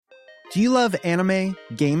Do you love anime,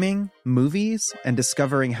 gaming, movies, and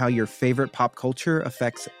discovering how your favorite pop culture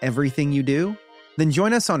affects everything you do? Then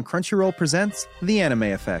join us on Crunchyroll Presents The Anime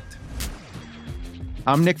Effect.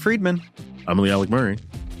 I'm Nick Friedman. I'm Lee Alec Murray.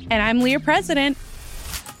 And I'm Leah President.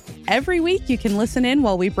 Every week you can listen in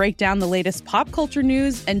while we break down the latest pop culture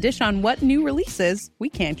news and dish on what new releases we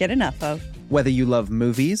can't get enough of. Whether you love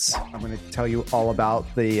movies, I'm going to tell you all about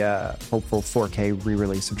the hopeful 4K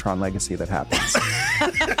re-release of Tron Legacy that happens.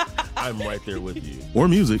 I'm right there with you. Or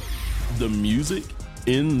music. The music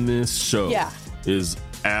in this show is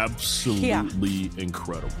absolutely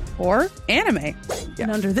incredible. Or anime. And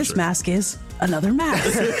under this mask is another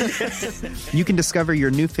mask. You can discover your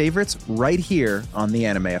new favorites right here on The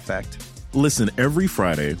Anime Effect. Listen every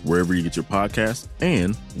Friday wherever you get your podcast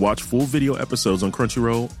and watch full video episodes on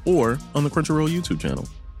Crunchyroll or on the Crunchyroll YouTube channel.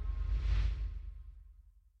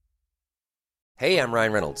 Hey, I'm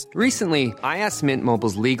Ryan Reynolds. Recently, I asked Mint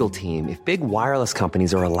Mobile's legal team if big wireless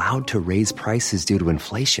companies are allowed to raise prices due to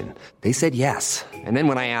inflation. They said yes. And then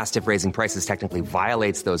when I asked if raising prices technically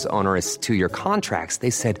violates those onerous two-year contracts, they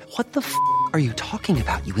said, "What the f*** are you talking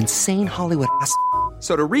about, you insane Hollywood ass?"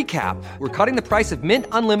 So to recap, we're cutting the price of Mint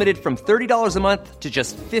Unlimited from $30 a month to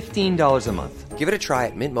just $15 a month. Give it a try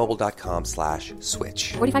at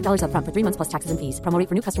mintmobile.com/switch. $45 up front for 3 months plus taxes and fees. Promo rate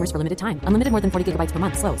for new customers for limited time. Unlimited more than 40 gigabytes per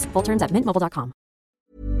month. Slows full terms at mintmobile.com.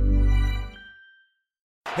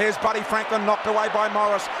 Here's Buddy Franklin knocked away by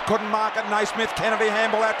Morris. Couldn't mark it. Naismith Kennedy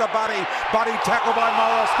handball out to Buddy. Buddy tackled by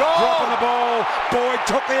Morris. Dropping the ball. Boyd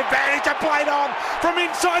took the advantage and played on from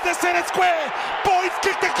inside the centre square. Boyd's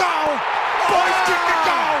kicked the goal. Boyd's kicked the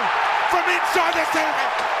goal from inside the centre.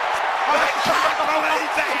 I can't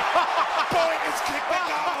believe that. Boyd has kicked the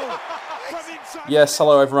goal from inside. Yes,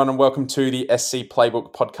 hello everyone and welcome to the SC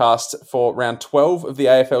Playbook podcast for round 12 of the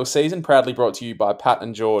AFL season, proudly brought to you by Pat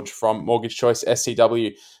and George from Mortgage Choice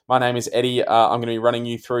SCW. My name is Eddie. I'm going to be running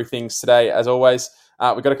you through things today as always.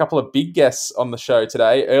 We've got a couple of big guests on the show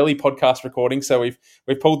today, early podcast recording, so we've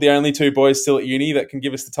pulled the only two boys still at uni that can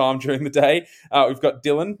give us the time during the day. We've got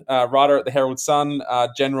Dylan, writer at the Herald Sun,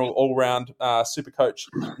 general all-round super coach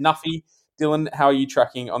Nuffy. Dylan, how are you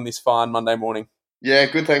tracking on this fine Monday morning? Yeah,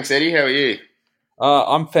 good, thanks, Eddie. How are you?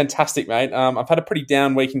 I'm fantastic, mate. I've had a pretty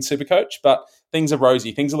down week in Supercoach, but things are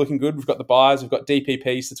rosy. Things are looking good. We've got the buys. We've got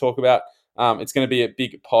DPPs to talk about. It's going to be a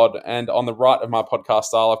big pod. And on the right of my podcast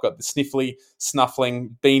style, I've got the sniffly,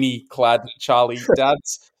 snuffling, beanie-clad Charlie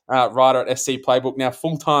Dads, writer at SC Playbook, now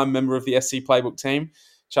full-time member of the SC Playbook team.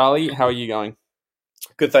 Charlie, how are you going?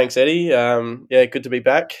 Good, thanks, Eddie. Yeah, good to be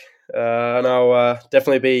back. And I'll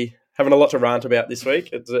definitely be having a lot to rant about this week.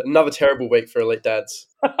 It's another terrible week for Elite Dads.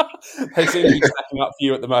 They seem to be stacking up for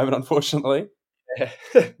you at the moment, unfortunately. Yeah.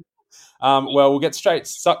 Well, we'll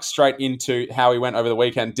suck straight into how we went over the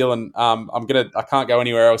weekend. Dylan, I can't go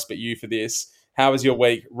anywhere else but you for this. How was your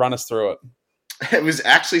week? Run us through it. It was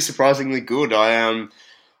actually surprisingly good. I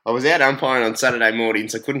was out umpiring on Saturday morning,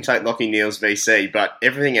 so couldn't take Lockie Neal's VC, but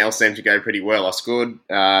everything else seemed to go pretty well. I scored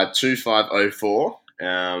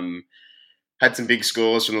 2-5-0-4. Had some big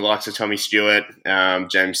scores from the likes of Tommy Stewart,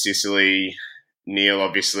 James Sicily, Neil,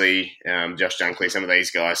 obviously, Josh Dunkley, some of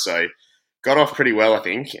these guys. So got off pretty well, I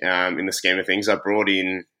think, in the scheme of things. I brought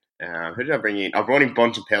in, who did I bring in? I brought in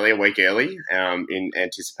Bontempelli a week early in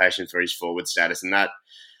anticipation for his forward status, and that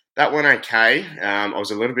went okay. I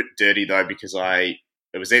was a little bit dirty, though, because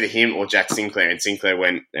it was either him or Jack Sinclair, and Sinclair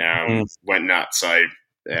went nuts. So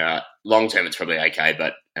long term, it's probably okay,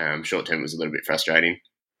 but short term, it was a little bit frustrating.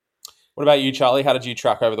 What about you, Charlie? How did you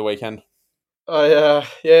track over the weekend?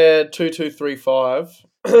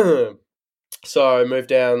 2-2-3-5. So I moved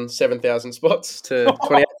down 7,000 spots to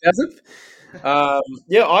 28,000. I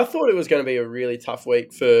thought it was going to be a really tough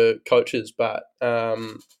week for coaches, but I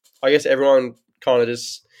guess everyone kind of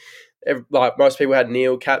most people had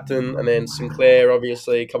Neil captain, and then Sinclair,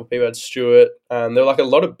 obviously, a couple of people had Stewart. There were a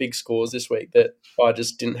lot of big scores this week that I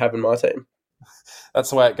just didn't have in my team. That's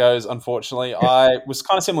the way it goes, unfortunately. I was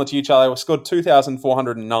kind of similar to you, Charlie. I scored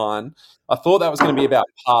 2,409. I thought that was going to be about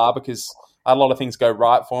par because I had a lot of things go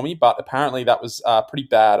right for me, but apparently that was pretty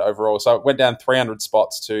bad overall. So it went down 300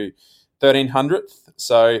 spots to 1,300th.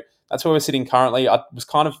 So that's where we're sitting currently. I was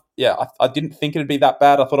I didn't think it would be that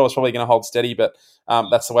bad. I thought I was probably going to hold steady, but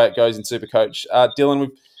that's the way it goes in Supercoach.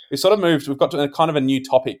 Dylan, we've sort of moved. We've got to kind of a new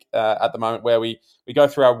topic at the moment where we go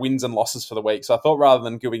through our wins and losses for the week. So I thought rather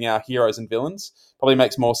than giving our heroes and villains, probably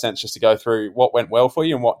makes more sense just to go through what went well for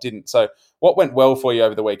you and what didn't. So what went well for you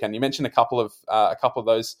over the weekend? You mentioned a couple of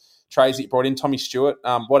those trades that you brought in. Tommy Stewart.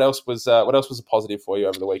 What else was a positive for you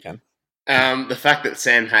over the weekend? The fact that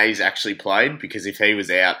Sam Hayes actually played, because if he was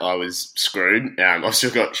out, I was screwed. I've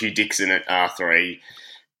still got Hugh Dixon at R3.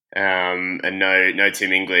 and no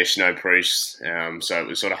Tim English, no Bruce. So it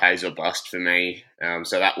was sort of haze or bust for me.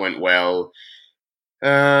 So that went well.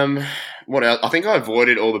 What else? I think I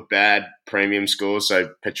avoided all the bad premium scores. So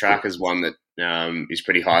Petrarca's one that is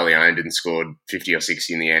pretty highly owned and scored 50 or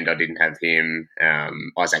 60 in the end. I didn't have him.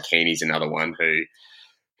 Isaac Heaney's another one who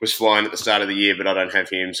was flying at the start of the year, but I don't have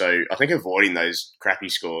him. So I think avoiding those crappy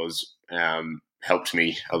scores helped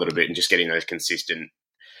me a little bit and just getting those consistent,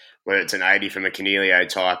 whether it's an 80 from a Cornelio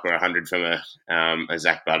type or 100 from a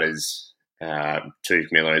Zach Butters. Tooth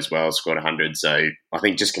Miller as well scored 100. So I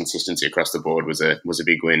think just consistency across the board was a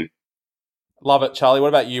big win. Love it, Charlie. What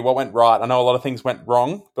about you? What went right? I know a lot of things went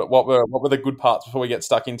wrong, but what were the good parts before we get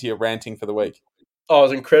stuck into your ranting for the week? Oh, it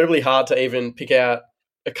was incredibly hard to even pick out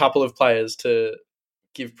a couple of players to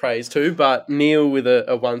give praise to, but Neil with a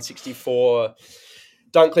 164,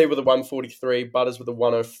 Dunkley with a 143, Butters with a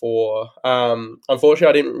 104. Unfortunately,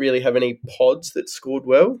 I didn't really have any pods that scored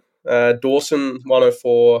well. Dawson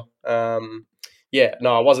 104. It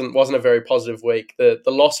wasn't a very positive week. The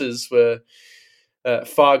losses were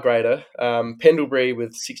far greater. Pendlebury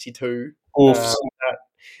with 62.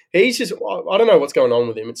 He's just, I don't know what's going on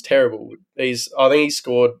with him. It's terrible. I think he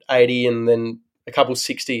scored 80 and then a couple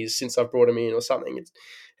 60s since I've brought him in or something.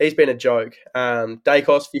 He's been a joke.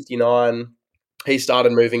 Dacos 59. He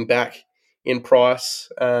started moving back in price.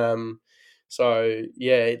 It's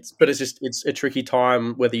a tricky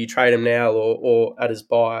time whether you trade him now or at his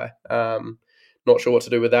buy. Not sure what to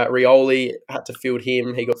do with that. Rioli had to field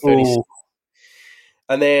him. He got 36. Ooh.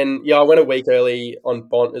 And then, I went a week early on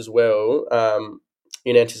Bont as well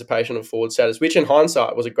in anticipation of forward status, which in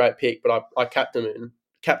hindsight was a great pick, but I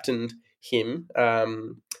captained him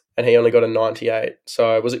and he only got a 98.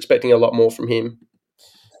 So I was expecting a lot more from him.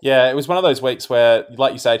 Yeah, it was one of those weeks where,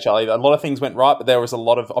 like you say, Charlie, a lot of things went right, but there was a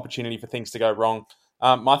lot of opportunity for things to go wrong.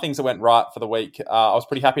 My things that went right for the week, I was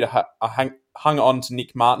pretty happy to hung on to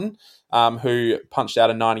Nick Martin, who punched out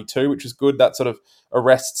a 92, which was good. That sort of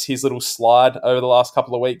arrests his little slide over the last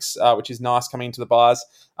couple of weeks, which is nice coming into the buys.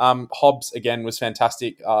 Hobbs, again, was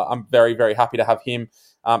fantastic. I'm very, very happy to have him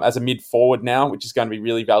as a mid-forward now, which is going to be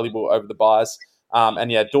really valuable over the buys.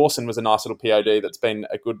 Dawson was a nice little POD that's been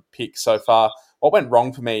a good pick so far. What went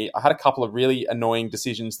wrong for me, I had a couple of really annoying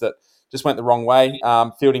decisions that just went the wrong way.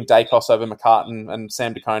 Fielding Dacos over McCartan and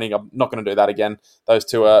Sam DeConing, I'm not going to do that again. Those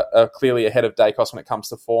two are clearly ahead of Dacos when it comes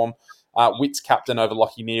to form. Witt's captain over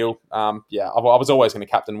Lachie Neale. I was always going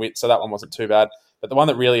to captain Witt, so that one wasn't too bad. But the one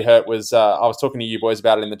that really hurt was, I was talking to you boys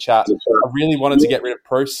about it in the chat. I really wanted to get rid of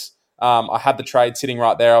Bruce. I had the trade sitting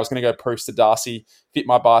right there. I was going to go Bruce to Darcy, fit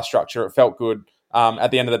my buy structure. It felt good.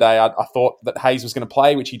 At the end of the day, I thought that Hayes was going to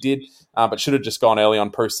play, which he did, but should have just gone early on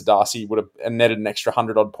Bruce to Darcy. Would have netted an extra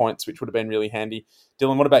 100-odd points, which would have been really handy.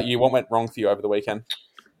 Dylan, what about you? What went wrong for you over the weekend?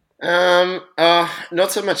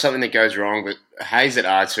 Not so much something that goes wrong, but Hayes at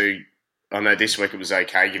R2, I know this week it was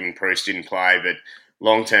okay given Bruce didn't play, but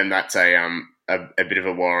long term that's a bit of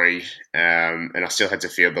a worry. And I still had to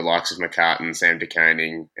field the likes of McCartan, Sam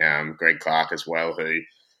DeConing, Greg Clark as well, who,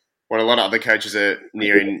 when a lot of other coaches are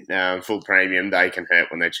nearing full premium, they can hurt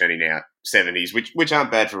when they're churning out 70s, which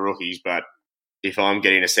aren't bad for rookies, but if I'm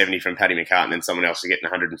getting a 70 from Paddy McCartan and someone else is getting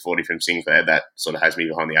 140 from Sinclair, that sort of has me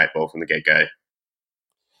behind the 8 ball from the get-go.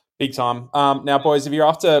 Big time. Now, boys, if you're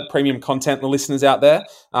after premium content, the listeners out there,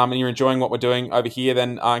 and you're enjoying what we're doing over here,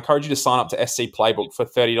 then I encourage you to sign up to SC Playbook for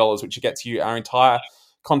 $30, which gets you our entire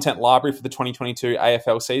content library for the 2022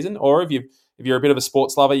 AFL season. Or if you're a bit of a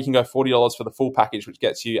sports lover, you can go $40 for the full package, which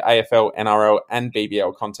gets you AFL, NRL, and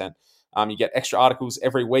BBL content. You get extra articles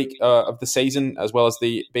every week of the season, as well as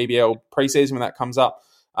the BBL preseason when that comes up.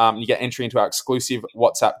 You get entry into our exclusive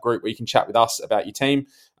WhatsApp group where you can chat with us about your team,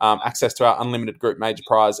 access to our unlimited group major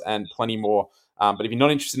prize, and plenty more. But if you're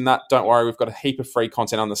not interested in that, don't worry. We've got a heap of free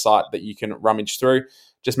content on the site that you can rummage through.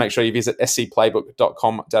 Just make sure you visit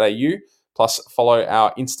scplaybook.com.au. Plus, follow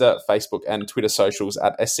our Insta, Facebook, and Twitter socials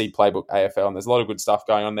at SC Playbook AFL. And there's a lot of good stuff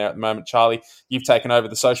going on there at the moment. Charlie, you've taken over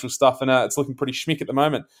the social stuff, and it's looking pretty schmick at the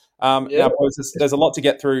moment. Now, boys, there's a lot to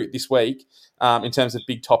get through this week in terms of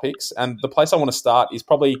big topics. And the place I want to start is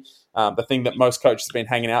probably the thing that most coaches have been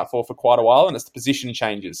hanging out for quite a while, and it's the position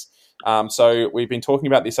changes. So we've been talking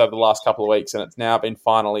about this over the last couple of weeks, and it's now been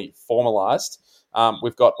finally formalised.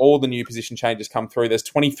 We've got all the new position changes come through. There's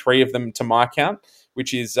 23 of them to my count,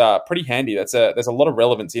 which is pretty handy. There's a lot of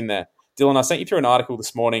relevance in there. Dylan, I sent you through an article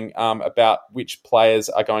this morning about which players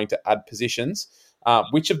are going to add positions.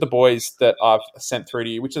 Which of the boys that I've sent through to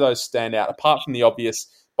you, which of those stand out, apart from the obvious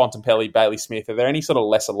Bontempelli, Bailey Smith? Are there any sort of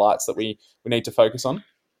lesser lights that we need to focus on?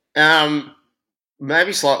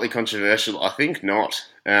 Maybe slightly controversial. I think not.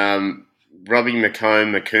 Robbie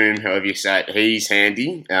McComb, however you say it, he's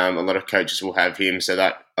handy. A lot of coaches will have him, so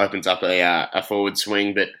that opens up a forward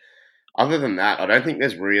swing. But other than that, I don't think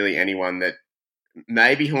there's really anyone that,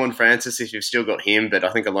 maybe Horn Francis if you've still got him, but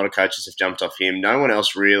I think a lot of coaches have jumped off him. No one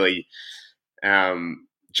else really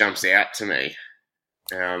jumps out to me.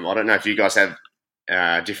 I don't know if you guys have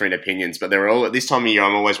different opinions, but they're all, at this time of year,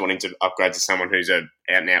 I'm always wanting to upgrade to someone who's a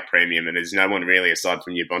out-and-out premium, and there's no one really, aside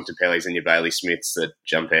from your Bontempellis and your Bailey Smiths, that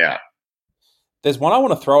jump out. There's one I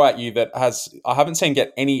want to throw at you that I haven't seen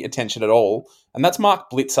get any attention at all, and that's Mark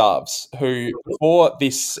Blitzarves, who before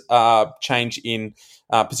this change in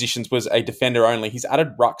positions was a defender only. He's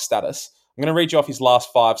added ruck status. I'm going to read you off his last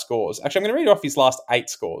 5 scores. Actually, I'm going to read you off his last 8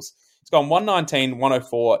 scores. He's gone 119,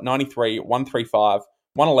 104, 93, 135,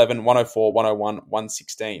 111, 104, 101,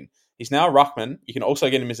 116. He's now a ruckman. You can also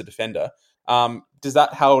get him as a defender. Does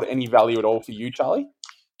that hold any value at all for you, Charlie?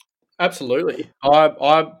 Absolutely.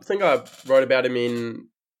 I think I wrote about him in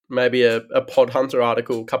maybe a Pod Hunter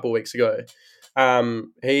article a couple of weeks ago.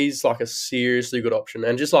 He's like a seriously good option,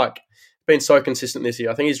 and just like been so consistent this year.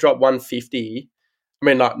 I think he's dropped 150. I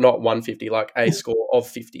mean, not 150, like a score of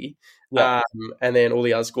 50. Yeah. And then all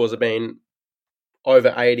the other scores have been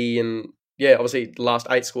over 80, and yeah, obviously the last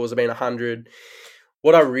 8 scores have been 100.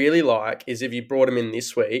 What I really like is if you brought him in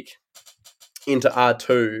this week into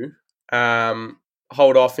R2,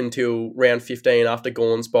 hold off until round 15 after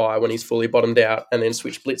Gawn's bye when he's fully bottomed out, and then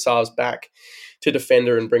switch Blitzarves back to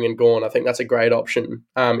defender and bring in Gawn. I think that's a great option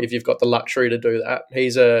if you've got the luxury to do that.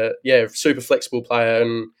 He's a super flexible player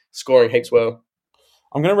and scoring heaps well.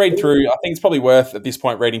 I'm going to read through, I think it's probably worth at this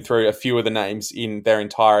point reading through a few of the names in their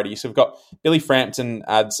entirety. So we've got Billy Frampton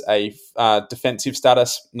adds a defensive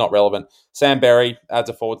status, not relevant. Sam Berry adds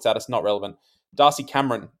a forward status, not relevant. Darcy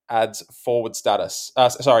Cameron adds forward status,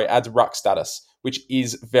 adds ruck status, which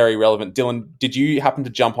is very relevant. Dylan, did you happen to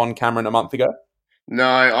jump on Cameron a month ago? No,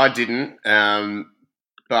 I didn't.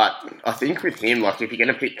 But I think with him, like if you're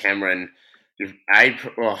going to pick Cameron,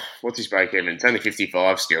 what's his break even? It's only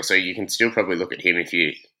 55 still, so you can still probably look at him if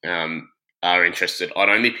you are interested. I'd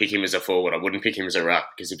only pick him as a forward. I wouldn't pick him as a ruck,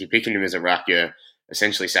 because if you're picking him as a ruck, you're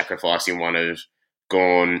essentially sacrificing one of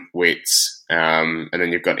Gawn, Witts, and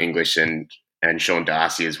then you've got English and Sean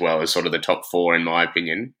Darcy as well as sort of the top 4 in my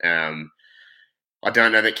opinion. I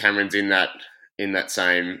don't know that Cameron's in that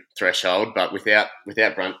same threshold, but without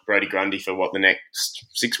Brodie Grundy for the next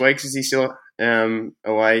 6 weeks, is he still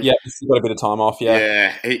away? Yeah, he's still got a bit of time off.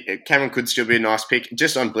 Yeah, Cameron could still be a nice pick.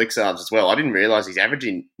 Just on Blitzarves as well, I didn't realise he's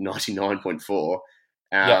averaging 99.4.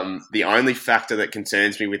 The only factor that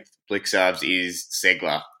concerns me with Blitzarves is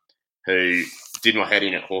Segler, who did my head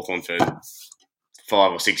in at Hawthorn for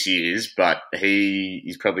 5 or 6 years, but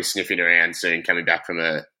he's probably sniffing around soon, coming back from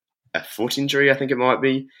a foot injury, I think it might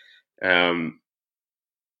be. Anyway,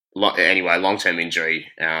 long-term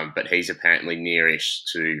injury, but he's apparently nearish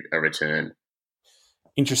to a return.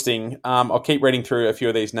 Interesting. I'll keep reading through a few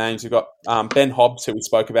of these names. We've got Ben Hobbs, who we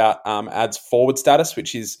spoke about, adds forward status,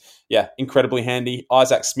 which is, incredibly handy.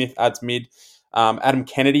 Isaac Smith adds mid. Adam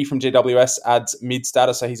Kennedy from GWS adds mid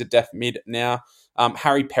status, so he's a def mid now.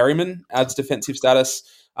 Harry Perryman adds defensive status.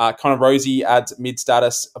 Connor Rosie adds mid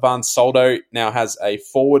status. Ivan Soldo now has a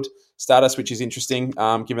forward status, which is interesting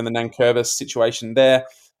given the Nankervis situation there.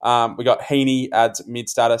 We got Heaney adds mid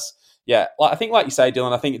status. Yeah, I think like you say,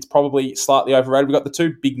 Dylan, I think it's probably slightly overrated. We've got the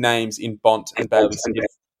 2 big names in Bont and Bailey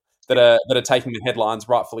Smith that are taking the headlines,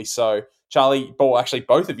 rightfully so. Charlie, actually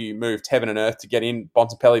both of you moved heaven and earth to get in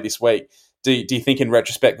Bontempelli this week. Do you think in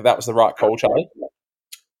retrospect that was the right call, Charlie?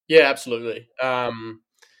 Yeah, absolutely.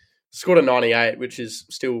 Scored a 98, which is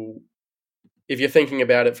still, if you're thinking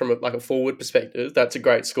about it from a forward perspective, that's a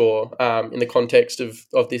great score in the context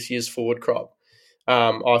of this year's forward crop.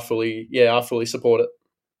 I fully support it.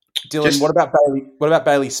 Dylan, what about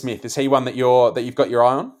Bailey Smith? Is he one that you've got your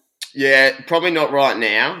eye on? Yeah, probably not right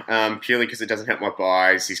now, purely because it doesn't help my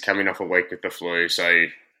buys. He's coming off a week with the flu, so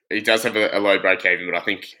he does have a low break even, but I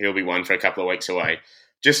think he'll be one for a couple of weeks away.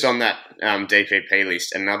 Just on that DPP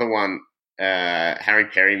list, another one, Harry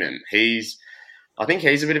Perryman. I think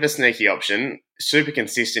he's a bit of a sneaky option. Super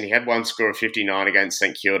consistent. He had one score of 59 against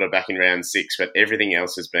St Kilda back in round 6, but everything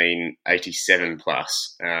else has been 87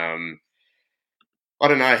 plus. I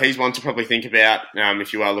don't know. He's one to probably think about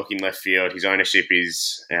if you are looking left field. His ownership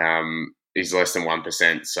is less than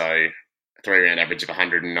 1%, so 3-round average of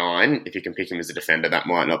 109. If you can pick him as a defender, that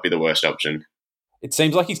might not be the worst option. It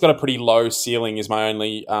seems like he's got a pretty low ceiling is my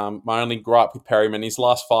only gripe with Perryman. His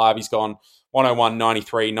last 5, he's gone 101,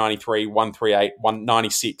 93, 93, 138,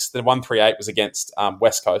 196. The 138 was against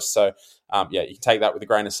West Coast, so you can take that with a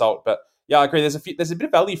grain of salt. But Yeah, I agree. There's a bit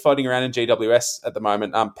of value floating around in GWS at the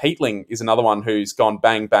moment. Peatling is another one who's gone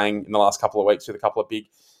bang bang in the last couple of weeks with a couple of big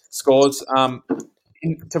scores.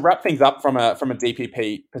 To wrap things up from a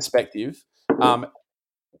DPP perspective,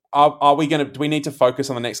 are we going to? Do we need to focus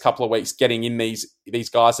on the next couple of weeks getting in these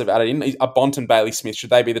guys that have added in? A Bont and Bailey Smith,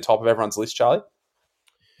 should they be the top of everyone's list, Charlie?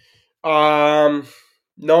 No,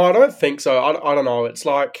 I don't think so. I don't know. It's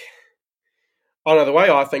like, I don't know, the way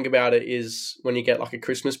I think about it is when you get like a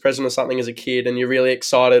Christmas present or something as a kid and you're really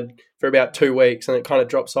excited for about 2 weeks and it kind of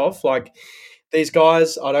drops off. Like, these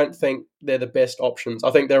guys, I don't think they're the best options. I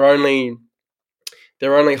think they're only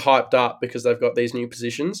hyped up because they've got these new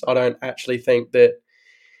positions. I don't actually think that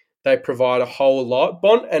they provide a whole lot.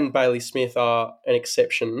 Bont and Bailey Smith are an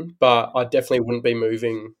exception, but I definitely wouldn't be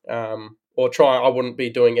moving I wouldn't be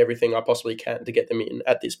doing everything I possibly can to get them in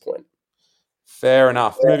at this point. Fair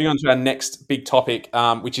enough. Moving on to our next big topic,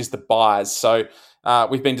 which is the buys. So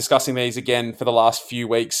we've been discussing these again for the last few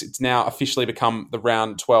weeks. It's now officially become the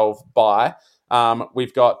round 12 buy.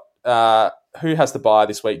 We've got who has the buy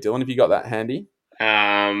this week, Dylan? Have you got that handy?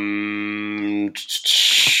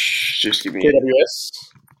 Just give me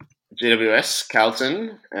GWS,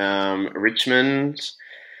 Carlton, Richmond,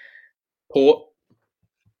 Port,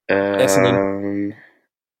 Essendon.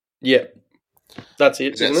 Yeah, that's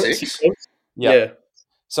it. Is that isn't it? 6? Yeah.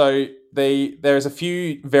 So there's a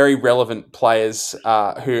few very relevant players who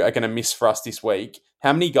are going to miss for us this week.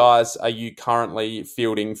 How many guys are you currently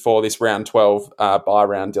fielding for this round 12 buy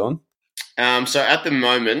round, Dylan? So at the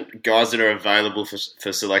moment, guys that are available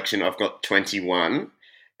for selection, I've got 21.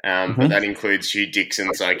 But that includes Hugh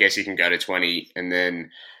Dixon, so I guess you can go to 20. And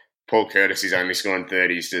then Paul Curtis is only scoring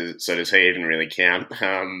 30s, so does he even really count?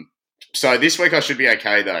 So this week I should be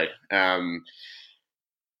okay, though.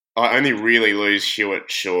 I only really lose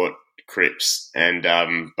Hewitt, Short, Cripps, and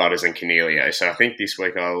Butters and Cornelio. So I think this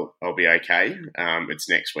week I'll be okay. It's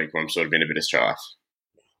next week when I'm sort of in a bit of strife.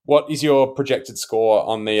 What is your projected score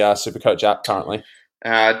on the Supercoach app currently?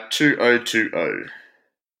 2020.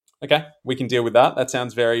 Okay, we can deal with that. That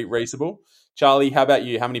sounds very reasonable. Charlie, how about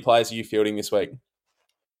you? How many players are you fielding this week?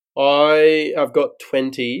 I've got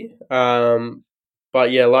 20.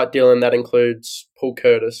 But yeah, like Dylan, that includes Paul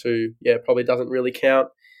Curtis, who probably doesn't really count,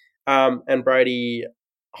 and Brady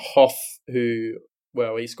Hoff, who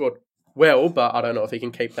he scored well, but I don't know if he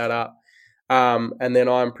can keep that up. And then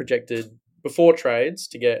I'm projected before trades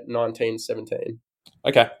to get 19-17.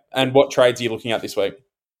 Okay, and what trades are you looking at this week?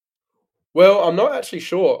 Well, I'm not actually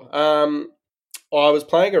sure. I was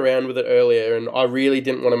playing around with it earlier, and I really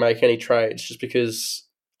didn't want to make any trades just because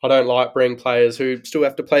I don't like bringing players who still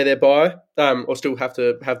have to play their buy, or still have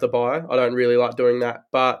to have the buy. I don't really like doing that.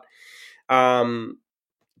 But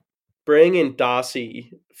bringing in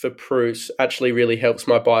Darcy for Bruce actually really helps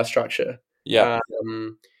my buy structure. Yeah.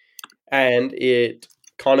 And it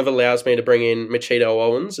kind of allows me to bring in Machito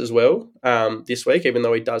Owens as well this week, even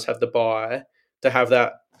though he does have the buy, to have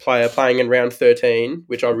that player playing in round 13,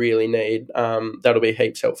 which I really need. That'll be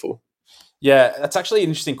heaps helpful. Yeah, that's actually an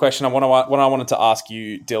interesting question. What I wanted to ask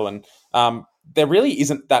you, Dylan. There really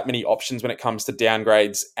isn't that many options when it comes to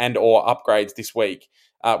downgrades and or upgrades this week,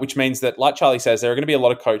 which means that, like Charlie says, there are going to be a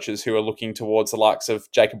lot of coaches who are looking towards the likes of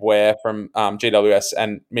Jacob Ware from GWS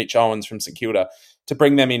and Mitch Owens from St Kilda to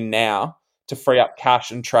bring them in now to free up cash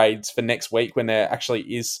and trades for next week when there actually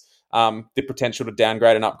is the potential to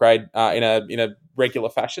downgrade and upgrade in a regular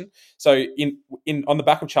fashion. So on the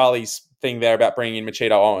back of Charlie's thing there about bringing in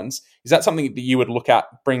Machito Owens, is that something that you would look at,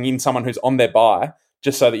 bringing in someone who's on their buy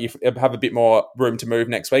just so that you have a bit more room to move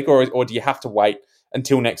next week, or do you have to wait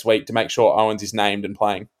until next week to make sure Owens is named and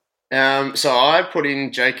playing? So I put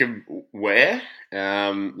in Jacob Ware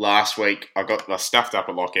last week. I stuffed up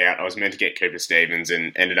a lockout. I was meant to get Cooper Stevens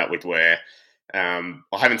and ended up with Ware. I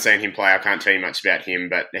haven't seen him play. I can't tell you much about him,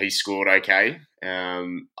 but he scored okay. I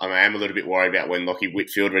am a little bit worried about when Lockie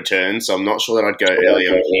Whitfield returns, so I'm not sure that I'd go early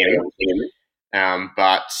on him.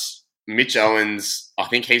 But Mitch Owens, I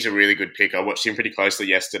think he's a really good pick. I watched him pretty closely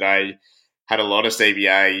yesterday. Had a lot of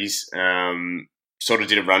CBAs. Sort of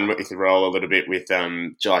did a run with the role a little bit with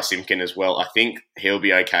Jai Simpkin as well. I think he'll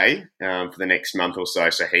be okay for the next month or so.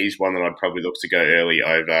 So he's one that I'd probably look to go early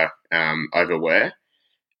over Ware.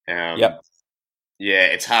 Yep. Yeah,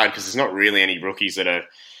 it's hard because there's not really any rookies that are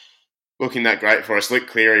looking that great for us. Luke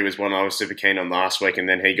Cleary was one I was super keen on last week, and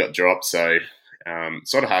then he got dropped. So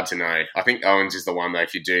sort of hard to know. I think Owens is the one, though,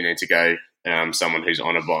 if you do need to go someone who's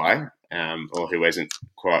on a buy or who isn't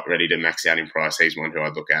quite ready to max out in price, he's one who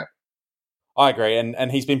I'd look at. I agree,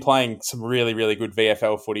 and he's been playing some really, really good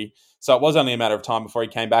VFL footy. So it was only a matter of time before he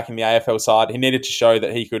came back in the AFL side. He needed to show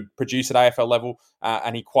that he could produce at AFL level,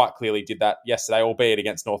 and he quite clearly did that yesterday, albeit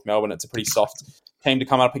against North Melbourne. It's a pretty soft team to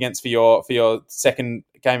come up against for your second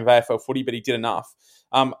game of AFL footy, but he did enough.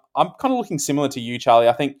 I'm kind of looking similar to you, Charlie.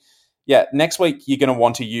 I think, next week you're going to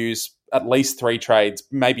want to use at least 3 trades,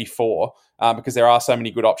 maybe 4, because there are so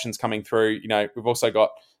many good options coming through. We've also got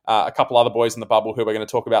a couple other boys in the bubble who we're going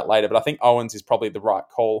to talk about later, but I think Owens is probably the right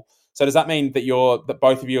call. So does that mean that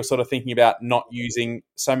both of you are sort of thinking about not using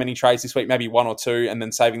so many trades this week, maybe 1 or 2, and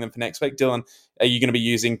then saving them for next week? Dylan, are you going to be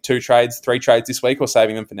using 2 trades, 3 trades this week, or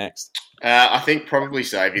saving them for next? I think probably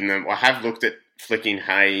saving them. I have looked at flicking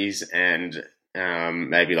Hayes and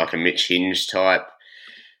maybe like a Mitch Hinge type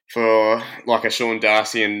for like a Sean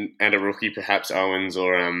Darcy and a rookie, perhaps Owens,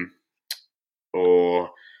 or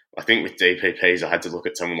I think with DPPs I had to look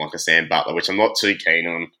at someone like a Sam Butler, which I'm not too keen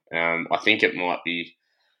on. I think it might be.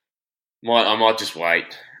 I might just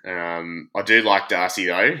wait. I do like Darcy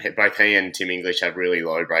though. Both he and Tim English have really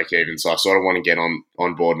low break even, so I sort of want to get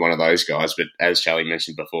on board one of those guys. But as Charlie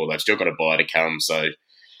mentioned before, they've still got a bye to come, so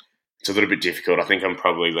it's a little bit difficult. I think I'm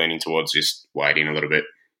probably leaning towards just waiting a little bit.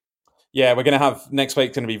 Yeah, we're going to have next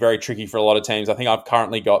week going to be very tricky for a lot of teams. I think I've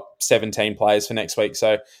currently got 17 players for next week,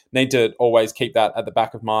 so need to always keep that at the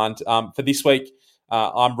back of mind. For this week,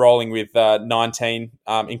 I'm rolling with 19,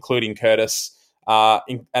 including Curtis,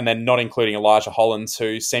 and then not including Elijah Hollins,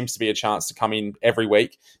 who seems to be a chance to come in every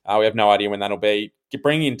week. We have no idea when that'll be.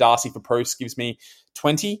 Bringing in Darcy for proofs gives me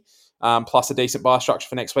 20, plus a decent buy structure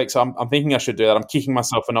for next week. So I'm thinking I should do that. I'm kicking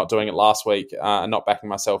myself for not doing it last week and not backing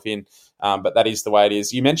myself in. But that is the way it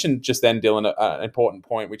is. You mentioned just then, Dylan, an important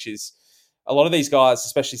point, which is a lot of these guys,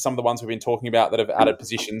 especially some of the ones we've been talking about that have added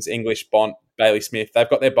positions, English, Bont, Bailey Smith, they've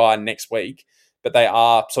got their buy next week, but they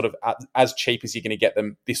are sort of as cheap as you're going to get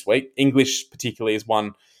them this week. English particularly is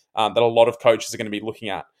one that a lot of coaches are going to be looking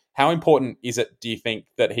at. How important is it, do you think,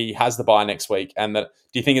 that he has the bye next week? And do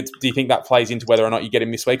you think that plays into whether or not you get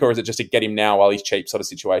him this week, or is it just a get him now while he's cheap sort of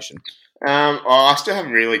situation? I still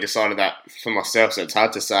haven't really decided that for myself, so it's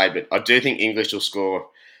hard to say. But I do think English will score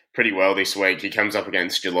pretty well this week. He comes up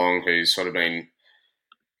against Geelong, who's sort of been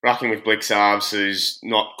rucking with Blick Sarves, who's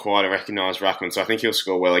not quite a recognised ruckman. So I think he'll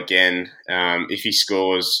score well again. If he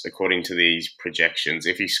scores, according to these projections,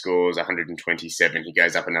 if he scores 127, he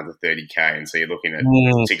goes up another 30k, and so you're looking at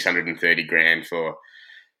 630 grand for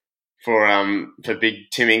big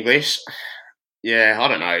Tim English. Yeah, I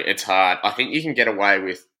don't know. It's hard. I think you can get away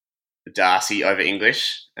with Darcy over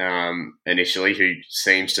English initially, who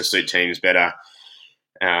seems to suit teams better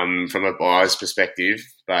from a buyer's perspective.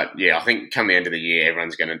 But yeah, I think come the end of the year,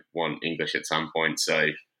 everyone's going to want English at some point. So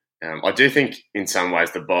I do think in some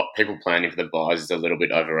ways people planning for the buys is a little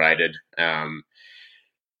bit overrated.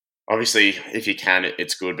 Obviously, if you can,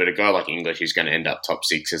 it's good. But a guy like English who's going to end up top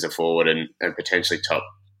 6 as a forward and potentially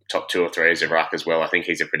top 2 or 3 as a ruck as well, I think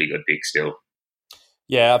he's a pretty good pick still.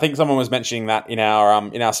 Yeah, I think someone was mentioning that in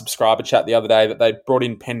our subscriber chat the other day, that they brought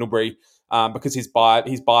in Pendlebury because his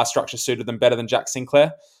buy structure suited them better than Jack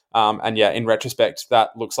Sinclair. And yeah, in retrospect, that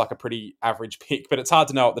looks like a pretty average pick, but it's hard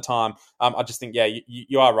to know at the time. I just think,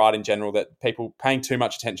 you are right in general that people paying too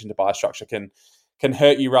much attention to buy structure can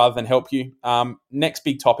hurt you rather than help you. Next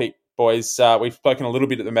big topic, boys. We've spoken a little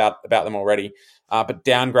bit about them already, but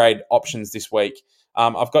downgrade options this week.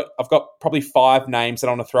 I've got probably 5 names that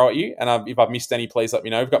I want to throw at you, and if I've missed any, please let me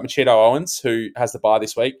know. We've got Machito Owens, who has the bye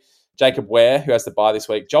this week. Jacob Ware, who has the bye this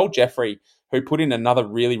week. Joel Jeffrey, who put in another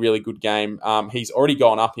really, really good game. He's already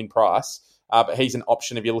gone up in price, but he's an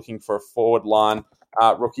option if you're looking for a forward line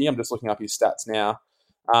rookie. I'm just looking up his stats now.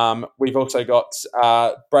 We've also got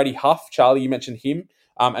Brady Huff. Charlie, you mentioned him.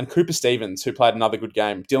 And Cooper Stevens, who played another good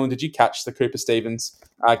game. Dylan, did you catch the Cooper Stevens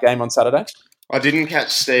game on Saturday? I didn't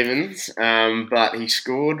catch Stevens, but he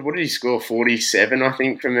scored, what did he score? 47, I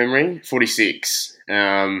think, from memory? 46.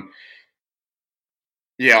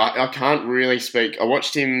 Yeah, I can't really speak. I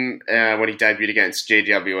watched him when he debuted against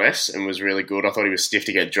GWS and was really good. I thought he was stiff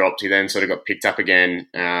to get dropped. He then sort of got picked up again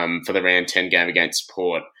for the round 10 game against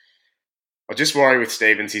Port. I just worry with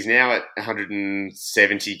Stevens. He's now at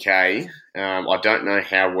 170k. I don't know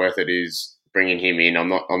how worth it is bringing him in. I'm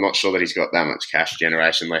not sure that he's got that much cash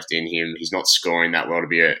generation left in him. He's not scoring that well to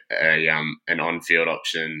be an on-field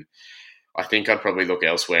option. I think I'd probably look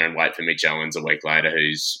elsewhere and wait for Mitch Owens a week later,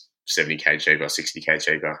 who's 70k cheaper, 60k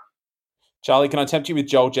cheaper. Charlie, can I tempt you with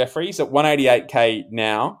Joel Jeffries at 188k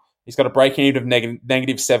now? He's got a break-even of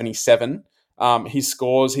negative 77. His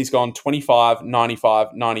scores, he's gone 25, 95,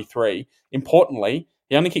 93. Importantly,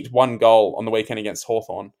 he only kicked 1 goal on the weekend against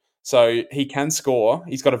Hawthorn. So he can score.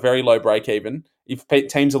 He's got a very low break even. If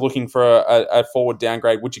teams are looking for a forward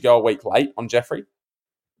downgrade, would you go a week late on Jeffrey?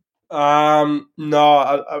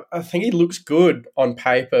 No, I think he looks good on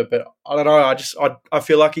paper, but I don't know. I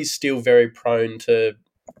feel like he's still very prone to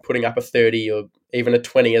putting up a 30 or even a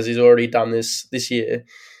 20, as he's already done this year.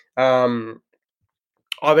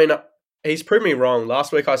 I mean, he's proved me wrong.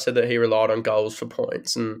 Last week I said that he relied on goals for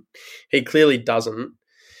points, and he clearly doesn't.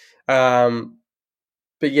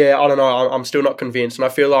 But yeah, I don't know. I'm still not convinced, and I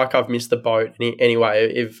feel like I've missed the boat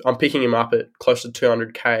anyway. If I'm picking him up at close to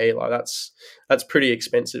 200k, like that's pretty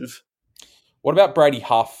expensive. What about Brady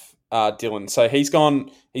Huff, Dylan? So he's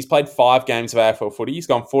played 5 games of AFL footy. He's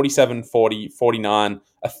gone 47, 40, 49,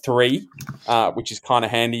 a 3, which is kind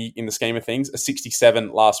of handy in the scheme of things, a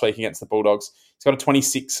 67 last week against the Bulldogs. He's got a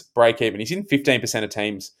 26 break even. He's in 15% of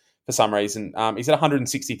teams for some reason. He's at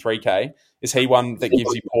 163k. Is he one that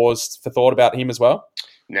gives you pause for thought about him as well?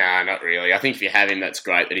 Nah, not really. I think if you have him, that's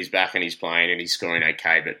great that he's back and he's playing and he's scoring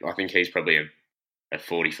okay, but I think he's probably a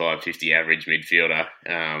 45, 50 average midfielder.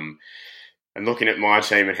 And looking at my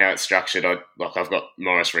team and how it's structured, I've got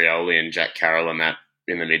Maurice Rioli and Jack Carroll and that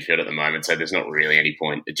in the midfield at the moment, so there's not really any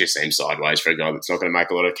point. It just seems sideways for a guy that's not going to make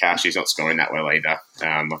a lot of cash. He's not scoring that well either.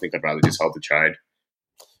 I think I'd rather just hold the trade.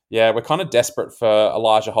 Yeah, we're kind of desperate for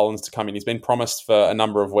Elijah Hollins to come in. He's been promised for a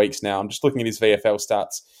number of weeks now. I'm just looking at his VFL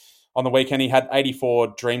stats. On the weekend, he had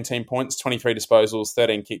 84 Dream Team points, 23 disposals,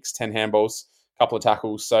 13 kicks, 10 handballs, a couple of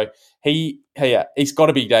tackles. So he's got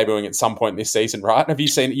to be debuting at some point this season, right? Have you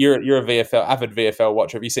seen? You're a avid VFL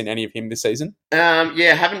watcher. Have you seen any of him this season?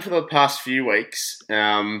 Yeah, haven't for the past few weeks.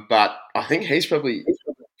 But I think he's probably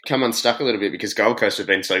come unstuck a little bit because Gold Coast have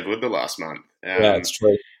been so good the last month. Yeah, it's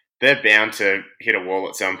true. They're bound to hit a wall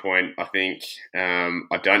at some point, I think.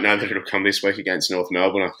 I don't know that it'll come this week against North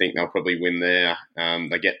Melbourne. I think they'll probably win there.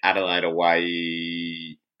 They get Adelaide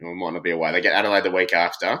away. Well, it might not be away. They get Adelaide the week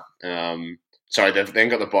after. They've then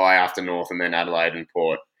got the bye after North and then Adelaide and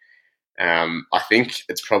Port. I think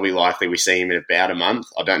it's probably likely we see him in about a month.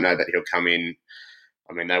 I don't know that he'll come in.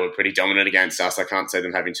 I mean, they were pretty dominant against us. I can't see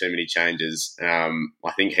them having too many changes. I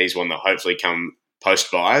think he's one that hopefully come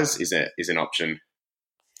post-buys is an option.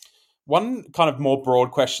 One kind of more broad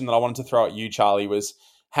question that I wanted to throw at you, Charlie, was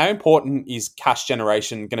how important is cash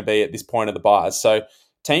generation going to be at this point of the buys? So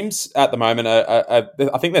teams at the moment, I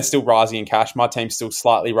think they're still rising in cash. My team's still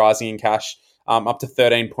slightly rising in cash, up to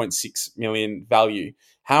 13.6 million value.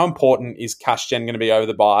 How important is cash gen going to be over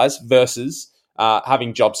the buys versus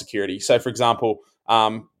having job security? So, for example,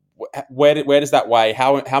 where does that weigh?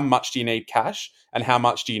 How much do you need cash and how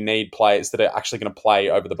much do you need players that are actually going to play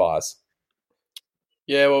over the buys?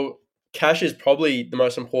 Yeah, well, cash is probably the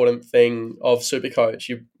most important thing of Supercoach.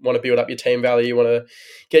 You want to build up your team value. You want to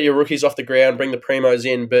get your rookies off the ground, bring the primos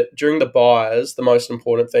in. But during the buys, the most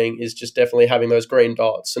important thing is just definitely having those green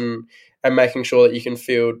dots and making sure that you can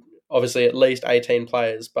field, obviously, at least 18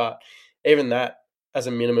 players. But even that, as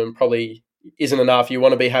a minimum, probably isn't enough. You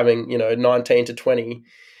want to be having, 19 to 20.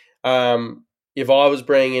 If I was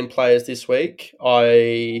bringing in players this week,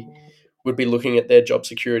 I would be looking at their job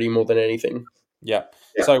security more than anything. Yeah.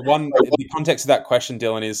 So the context of that question,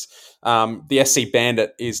 Dylan, is the SC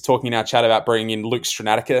Bandit is talking in our chat about bringing in Luke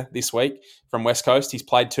Stranatica this week from West Coast. He's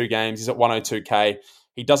played 2 games. He's at 102k.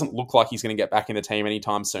 He doesn't look like he's going to get back in the team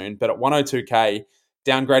anytime soon. But at 102k,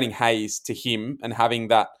 downgrading Hayes to him and having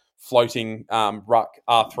that floating ruck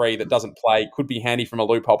R3 that doesn't play could be handy from a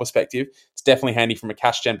loophole perspective. It's definitely handy from a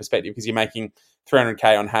cash gen perspective because you're making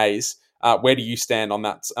 300k on Hayes. Where do you stand on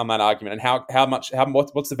that argument, and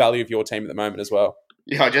what's the value of your team at the moment as well?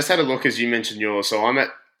 Yeah, I just had a look as you mentioned yours. So I'm at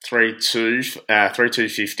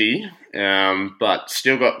 3,250, but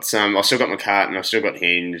still got some. I've still got McCartan, I've still got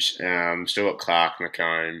Hinge, still got Clark,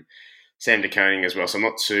 McComb, Sam DeConing as well. So I'm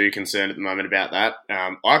not too concerned at the moment about that.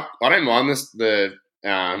 I don't mind this.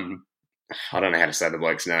 I don't know how to say the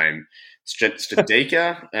bloke's name.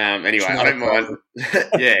 Stadika. Anyway, I don't mind.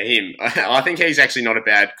 Yeah, him. I think he's actually not a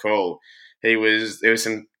bad call. There was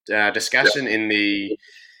some discussion in the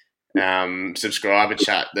subscriber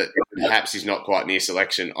chat that perhaps he's not quite near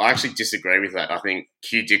selection. I actually disagree with that. I think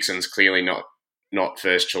Hugh Dixon's clearly not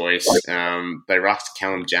first choice. They rucked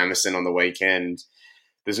Callum Jamieson on the weekend.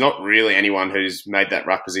 There's not really anyone who's made that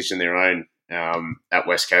ruck position their own at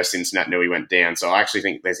West Coast since Nat Nui went down. So I actually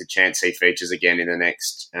think there's a chance he features again in the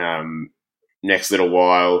next little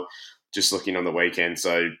while. Just looking on the weekend.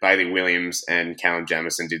 So Bailey Williams and Callum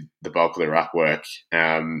Jamieson did the bulk of the ruck work.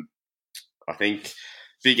 I think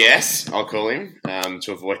Big S, I'll call him,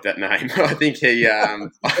 to avoid that name. I think I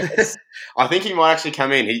think he might actually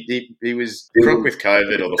come in. He was crook with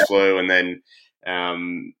COVID or the flu, and then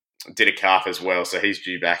did a calf as well, so he's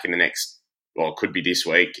due back in the next. Well, it could be this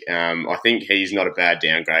week. I think he's not a bad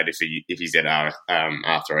downgrade if he's at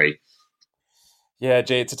R3. Yeah,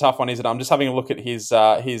 gee, it's a tough one, isn't it? I'm just having a look at his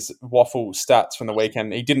waffle stats from the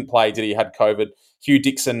weekend. He didn't play, did he? He had COVID. Hugh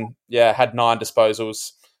Dixon, had 9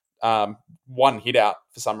 disposals, 1 hit out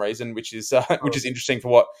for some reason, which is interesting for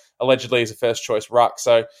what allegedly is a first choice ruck.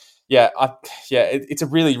 So, it's a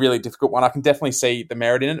really, really difficult one. I can definitely see the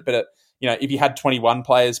merit in it, but if you had 21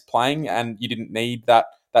 players playing and you didn't need that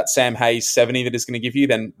Sam Hayes 70 that is going to give you,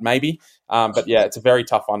 then maybe. But it's a very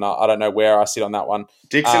tough one. I don't know where I sit on that one.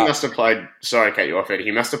 Dixon must have played. Sorry, cut you off, Eddie.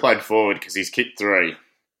 He must have played forward because he's kicked 3.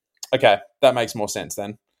 Okay, that makes more sense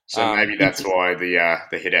then. So maybe that's why the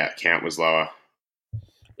hit out count was lower.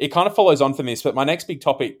 It kind of follows on from this, but my next big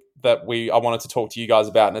topic that I wanted to talk to you guys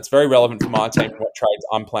about, and it's very relevant for my team and what trades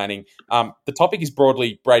I'm planning. The topic is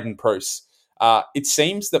broadly Braden Pruce. It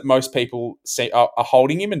seems that most people are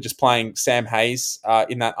holding him and just playing Sam Hayes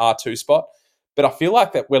in that R2 spot. But I feel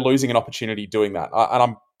like that we're losing an opportunity doing that. And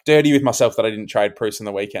I'm dirty with myself that I didn't trade Pruce in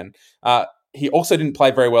the weekend. He also didn't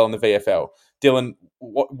play very well in the VFL. Dylan,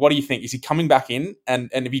 what do you think? Is he coming back in?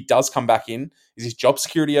 And if he does come back in, is his job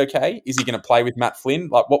security okay? Is he going to play with Matt Flynn?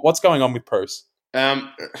 Like, what's going on with Pruce?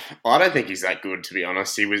 I don't think he's that good, to be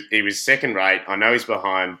honest. He was second rate. I know he's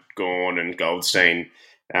behind Gawn and Goldstein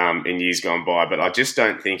in years gone by, but I just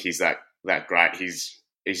don't think he's that great.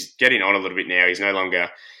 He's getting on a little bit now. He's no longer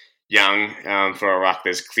young for a ruck.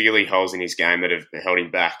 There's clearly holes in his game that have held him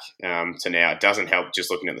back to now. It doesn't help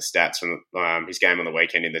just looking at the stats from his game on the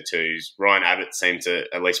weekend in the 2s. Ryan Abbott seemed to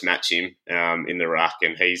at least match him in the ruck,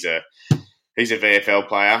 and he's a VFL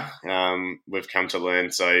player. We've come to learn.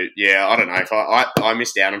 So I don't know if I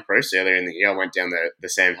missed out on Bruce earlier in the year. I went down the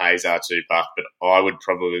Sam Hayes R2 path, but I would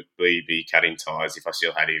probably be cutting ties if I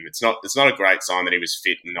still had him. It's not a great sign that he was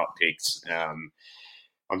fit and not picked.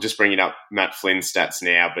 I'm just bringing up Matt Flynn's stats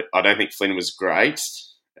now, but I don't think Flynn was great.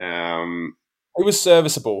 He was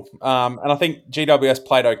serviceable, and I think GWS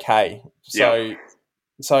played okay. So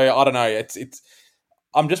I don't know. It's.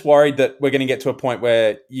 I'm just worried that we're going to get to a point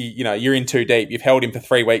where you're in too deep. You've held him for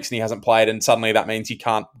 3 weeks and he hasn't played, and suddenly that means you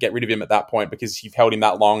can't get rid of him at that point because you've held him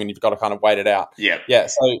that long and you've got to kind of wait it out. Yeah.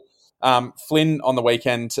 So Flynn on the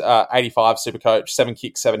weekend, 85 Supercoach, 7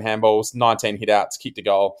 kicks, 7 handballs, 19 hit-outs, kicked a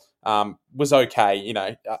goal. Was okay.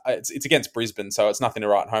 It's against Brisbane, so it's nothing to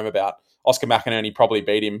write home about. Oscar McInerney probably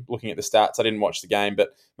beat him looking at the stats. I didn't watch the game, but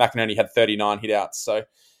McInerney had 39 hit-outs, so...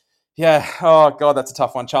 Yeah. Oh, God, that's a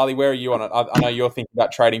tough one. Charlie, where are you on it? I know you're thinking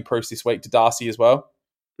about trading Pruce this week to Darcy as well.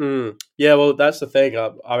 Yeah, well, that's the thing.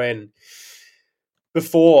 I mean,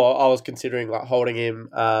 before I was considering holding him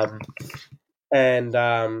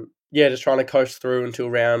just trying to coast through until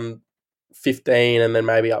round 15 and then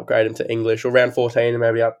maybe upgrade him to English, or round 14 and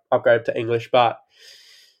maybe upgrade him to English. But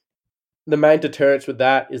the main deterrence with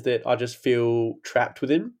that is that I just feel trapped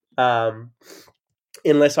with him.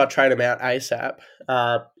 Unless I trade him out ASAP,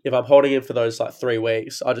 if I'm holding him for those 3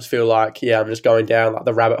 weeks, I just feel like, I'm just going down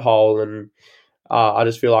the rabbit hole, and I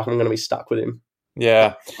just feel like I'm going to be stuck with him.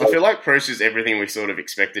 Yeah. I feel like Pruce is everything we sort of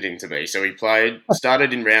expected him to be. So he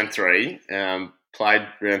started in round 3, played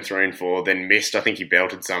round 3 and 4, then missed. I think he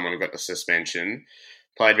belted someone and got the suspension.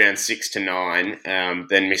 Played round 6 to 9,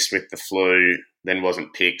 then missed with the flu, then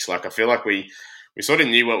wasn't picked. I feel like we sort of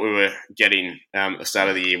knew what we were getting at the start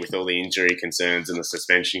of the year with all the injury concerns and the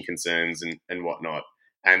suspension concerns and whatnot,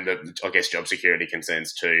 and the, I guess, job security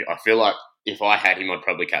concerns too. I feel like if I had him, I'd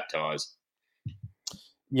probably cut ties.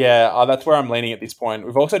 Yeah, that's where I'm leaning at this point.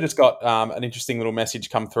 We've also just got an interesting little message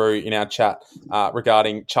come through in our chat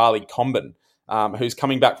regarding Charlie Comben, who's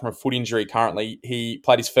coming back from a foot injury currently. He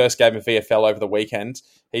played his first game of VFL over the weekend.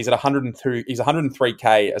 He's at 102. He's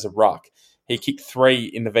 103K as a ruck. He kicked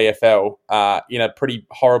 3 in the VFL in a pretty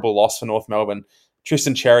horrible loss for North Melbourne.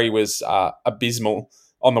 Tristan Cherry was abysmal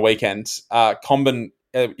on the weekend. Comben,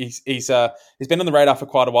 he's been on the radar for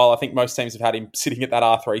quite a while. I think most teams have had him sitting at that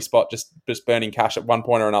R3 spot, just burning cash at one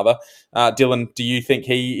point or another. Dylan, do you think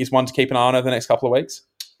he is one to keep an eye on over the next couple of weeks?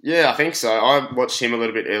 Yeah, I think so. I watched him a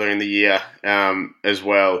little bit earlier in the year as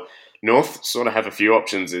well. North sort of have a few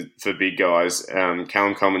options for big guys.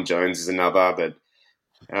 Callum Coleman-Jones is another that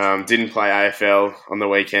didn't play AFL on the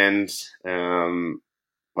weekend.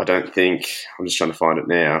 I don't think... I'm just trying to find it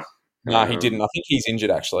now. No, he didn't. I think he's injured,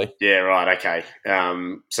 actually. Yeah, right, okay.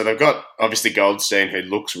 So they've got, obviously, Goldstein, who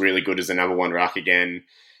looks really good as the number 1 ruck again.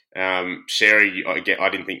 Sherry, I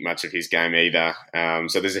didn't think much of his game either.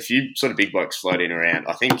 So there's a few sort of big blokes floating around.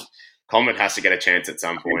 I think Coleman has to get a chance at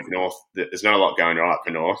some point. North, there's not a lot going right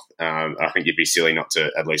for North. I think you'd be silly not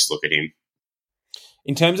to at least look at him.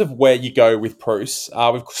 In terms of where you go with Pruce,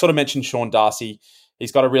 we've sort of mentioned Sean Darcy.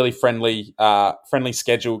 He's got a really friendly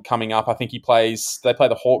schedule coming up. I think they play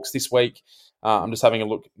the Hawks this week. I'm just having a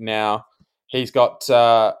look now. He's got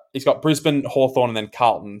Brisbane, Hawthorn, and then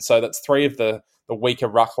Carlton. So that's three of the weaker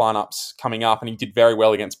ruck lineups coming up, and he did very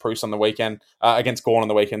well against Bruce on the weekend, against Gawn on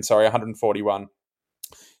the weekend. 141. In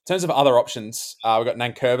terms of other options, we've got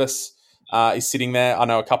Nankervis is sitting there. I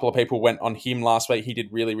know a couple of people went on him last week. He did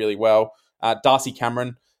really, really well. Darcy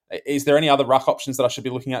Cameron. Is there any other ruck options that I should be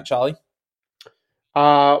looking at, Charlie?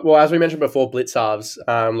 Well, as we mentioned before, Blitzarves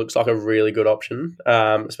looks like a really good option,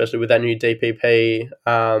 especially with that new DPP.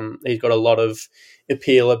 He's got a lot of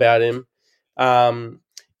appeal about him.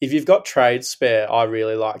 If you've got trades spare, I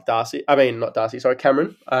really like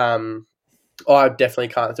Cameron. I definitely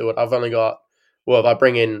can't do it. If I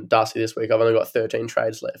bring in Darcy this week, I've only got 13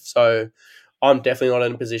 trades left. So I'm definitely not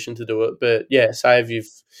in a position to do it. But yeah, say if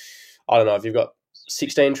you've got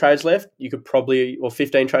 16 trades left, or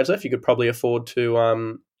 15 trades left, you could probably afford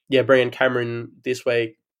to bring in Cameron this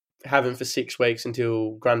week, have him for 6 weeks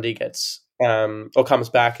until Grundy gets or comes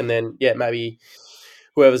back, and then maybe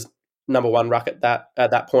whoever's number one ruck at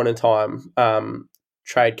that point in time,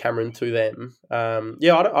 trade Cameron to them. I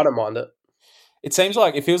don't mind it. It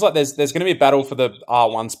feels like there's going to be a battle for the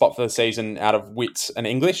R1 spot for the season out of Witts and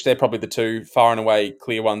English. They're probably the two far and away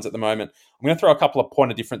clear ones at the moment. I'm going to throw a couple of point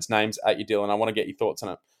of difference names at you, Dylan. I want to get your thoughts on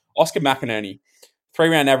it. Oscar McInerney,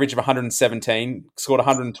 3-round average of 117, scored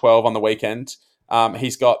 112 on the weekend.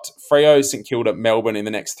 He's got Freo, St Kilda, Melbourne in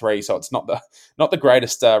the next 3, so it's not the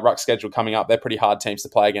greatest ruck schedule coming up. They're pretty hard teams to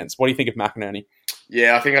play against. What do you think of McInerney?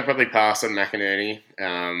 Yeah, I think I'd probably pass on McInerney.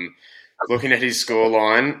 Looking at his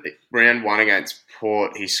scoreline, round 1 against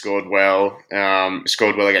Port, he scored well.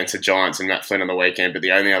 Scored well against the Giants and Matt Flynn on the weekend, but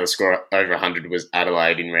the only other score over 100 was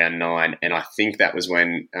Adelaide in round 9, and I think that was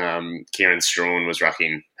when Kieran Strawn was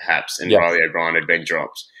rucking, perhaps, and Riley O'Brien had been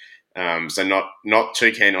dropped. So not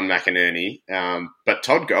too keen on McInerney. But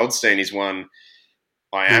Todd Goldstein is one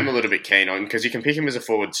I am a little bit keen on, because you can pick him as a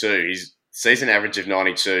forward too. His season average of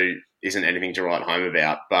 92 isn't anything to write home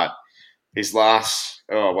about, but his last,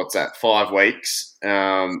 5 weeks,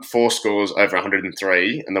 4 scores over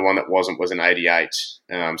 103, and the one that wasn't was an 88.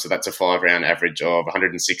 So that's a 5-round average of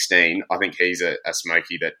 116. I think he's a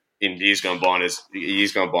smoky that in years gone by has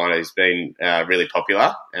been really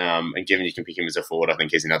popular. And given you can pick him as a forward, I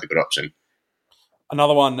think he's another good option.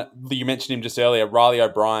 Another one that you mentioned him just earlier, Riley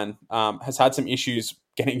O'Brien, has had some issues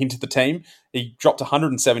getting into the team. He dropped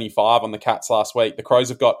 175 on the Cats last week. The Crows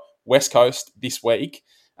have got West Coast this week.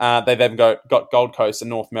 They then got Gold Coast and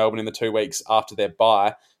North Melbourne in the 2 weeks after their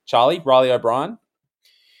bye. Charlie, Riley O'Brien?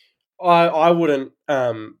 I wouldn't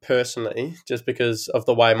personally, just because of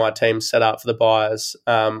the way my team's set up for the buys.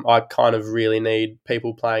 I kind of really need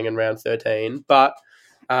people playing in round 13. But,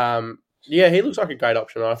 he looks like a great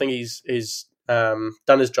option. I think he's done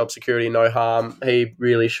his job security, no harm. He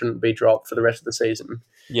really shouldn't be dropped for the rest of the season.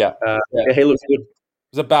 Yeah. He looks good.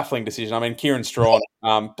 It was a baffling decision. I mean, Kieran Strawn,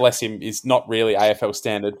 bless him, is not really AFL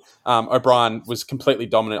standard. O'Brien was completely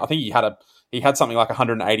dominant. I think he had something like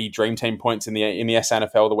 180 Dream Team points in the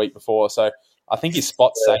SNFL the week before. So I think his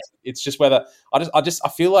spot's safe. It's just whether I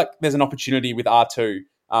feel like there's an opportunity with R2.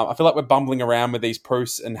 I feel like we're bumbling around with these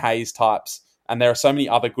Bruce and Hayes types, and there are so many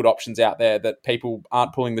other good options out there that people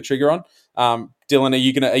aren't pulling the trigger on. Dylan,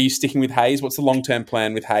 are you sticking with Hayes? What's the long-term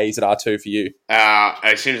plan with Hayes at R2 for you?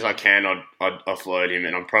 As soon as I can, I'd offload him,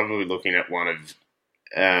 and I'm probably looking at one of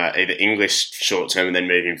either English short-term and then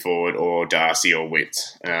moving forward, or Darcy or Witt.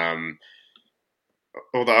 Although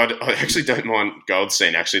I actually don't mind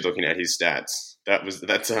Goldstein actually looking at his stats.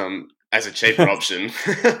 That's as a cheaper option.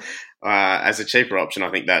 As a cheaper option,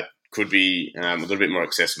 I think that could be a little bit more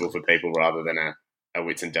accessible for people rather than a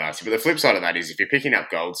Witts and Darcy. But the flip side of that is if you're picking up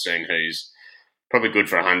Goldstein, who's probably good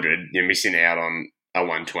for 100, you're missing out on a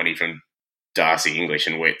 120 from Darcy, English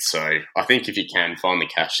and Witts. So I think if you can, find the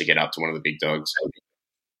cash to get up to one of the big dogs.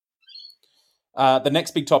 The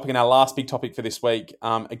next big topic and our last big topic for this week,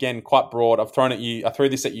 again, quite broad. I threw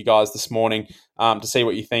this at you guys this morning to see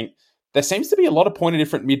what you think. There seems to be a lot of point of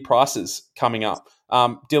different mid-prices coming up.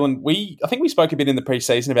 Dylan, I think we spoke a bit in the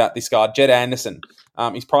pre-season about this guy, Jed Anderson.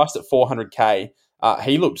 He's priced at $400K.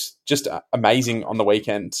 He looked just amazing on the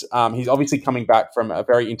weekend. He's obviously coming back from a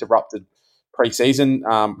very interrupted pre-season.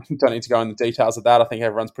 Don't need to go into the details of that. I think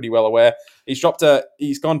everyone's pretty well aware. He's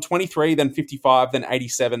gone 23, then 55, then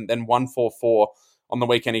 87, then 144 on the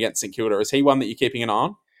weekend against St Kilda. Is he one that you're keeping an eye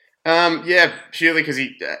on? Purely because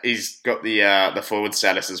he's got the forward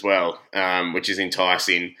status as well, which is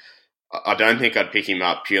enticing. I don't think I'd pick him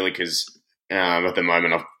up purely because at the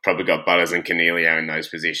moment I've probably got Butters and Cornelio in those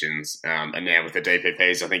positions. And now with the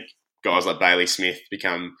DPPs, I think guys like Bailey Smith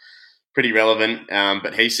become pretty relevant.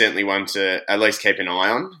 But he's certainly one to at least keep an eye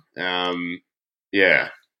on. Yeah.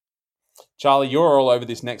 Charlie, you're all over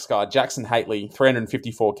this next guy, Jackson Haitley,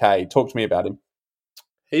 354K. Talk to me about him.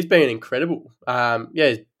 He's been incredible.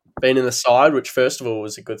 He's been in the side, which first of all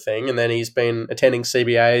was a good thing, and then he's been attending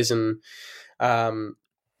CBAs and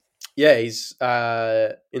he's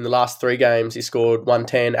in the last 3 games he scored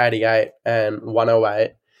 110, 88 and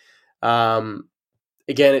 108.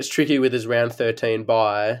 Again, it's tricky with his round 13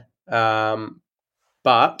 bye,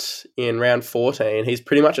 but in round 14 he's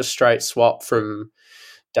pretty much a straight swap from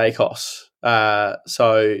Dacos.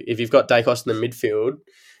 So if you've got Dacos in the midfield,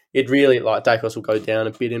 it really, like, Dacos will go down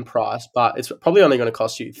a bit in price, but it's probably only going to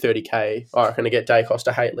cost you 30K, I reckon, to get Dacos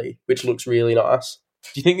to Haitley, which looks really nice.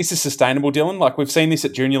 Do you think this is sustainable, Dylan? Like, we've seen this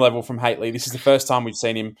at junior level from Haitley. This is the first time we've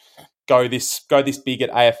seen him go this big at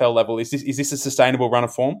AFL level. Is this a sustainable run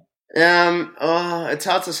of form? It's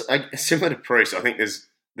hard to similar to Bruce. I think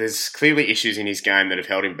there's clearly issues in his game that have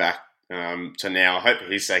held him back to now. I hope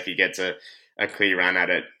for his sake he gets a clear run at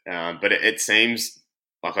it. But it seems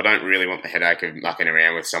like I don't really want the headache of mucking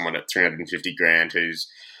around with someone at 350 grand who's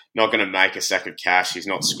not going to make a sack of cash. He's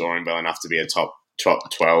not scoring well enough to be a top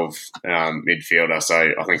 12 midfielder.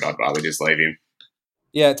 So I think I'd rather just leave him.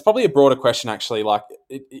 Yeah, it's probably a broader question, actually. Like,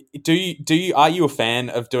 are you a fan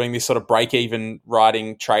of doing this sort of break-even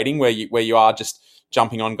riding trading where you are just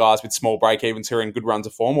jumping on guys with small break-evens who are in good runs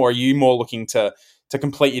of form, or are you more looking to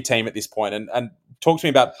complete your team at this point? And talk to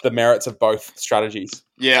me about the merits of both strategies.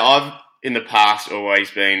 Yeah, I've in the past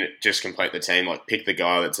always been just complete the team, like pick the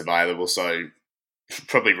guy that's available. So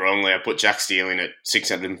probably wrongly, I put Jack Steele in at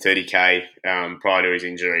 630K prior to his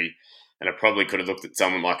injury. And I probably could have looked at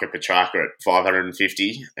someone like a Petrarca at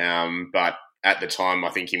 550. But at the time,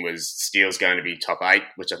 I think Steele's going to be top 8,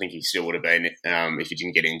 which I think he still would have been if he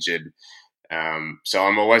didn't get injured. So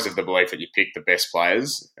I'm always of the belief that you pick the best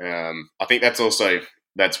players. I think that's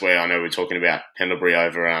where I know we're talking about Pendlebury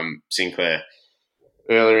over Sinclair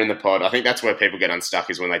earlier in the pod. I think that's where people get unstuck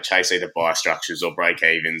is when they chase either buy structures or break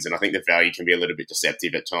evens. And I think the value can be a little bit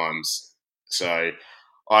deceptive at times. So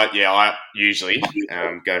I usually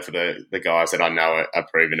go for the guys that I know are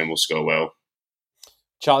proven and will score well.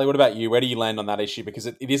 Charlie, what about you? Where do you land on that issue? Because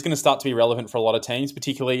it is going to start to be relevant for a lot of teams,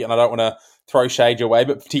 particularly, and I don't want to throw shade your way,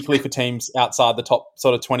 but particularly for teams outside the top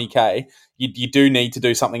sort of 20K, you do need to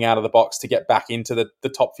do something out of the box to get back into the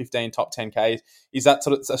top 15, top 10K. Is that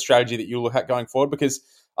sort of a strategy that you look at going forward? Because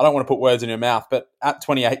I don't want to put words in your mouth, but at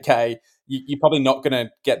 28K, you're probably not going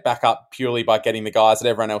to get back up purely by getting the guys that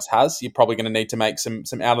everyone else has. You're probably going to need to make some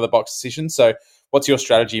out-of-the-box decisions. So what's your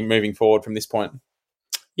strategy moving forward from this point?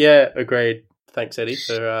 Yeah, agreed. Thanks, Eddie,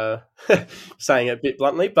 for saying it a bit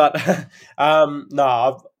bluntly. But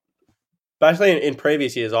basically in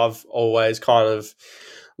previous years, I've always kind of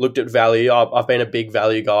looked at value. I've been a big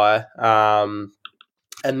value guy. And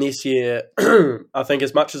this year, I think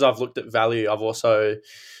as much as I've looked at value, I've also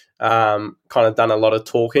kind of done a lot of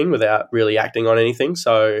talking without really acting on anything.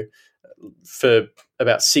 So for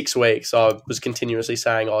about 6 weeks, I was continuously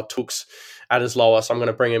saying, Took's at his lowest, I'm going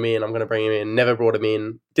to bring him in, never brought him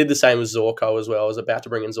in. Did the same with Zorko as well. I was about to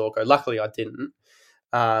bring in Zorko. Luckily, I didn't.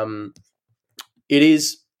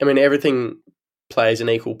 Everything plays an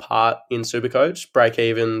equal part in Supercoach.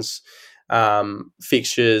 Break-evens,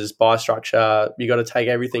 fixtures, buy structure. You got to take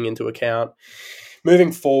everything into account.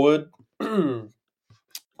 Moving forward, I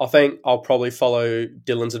think I'll probably follow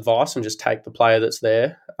Dylan's advice and just take the player that's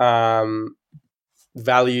there.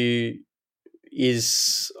 Value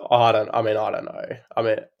is, I don't know.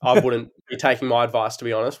 I wouldn't be taking my advice, to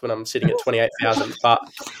be honest, when I'm sitting at 28,000. But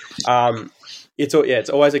it's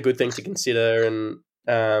always a good thing to consider, and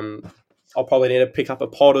I'll probably need to pick up a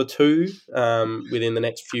pod or two within the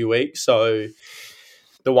next few weeks. So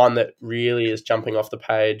the one that really is jumping off the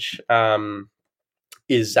page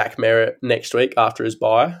is Zach Merritt next week after his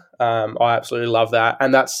bye. I absolutely love that,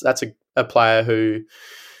 and that's a player who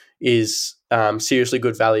is seriously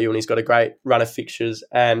good value, and he's got a great run of fixtures,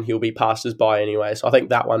 and he'll be past his bye anyway. So I think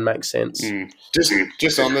that one makes sense.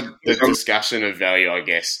 Just on the discussion of value, I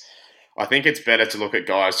guess, I think it's better to look at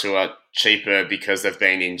guys who are cheaper because they've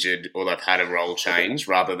been injured or they've had a role change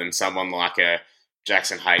rather than someone like a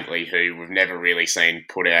Jackson Haitley who we've never really seen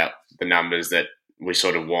put out the numbers that we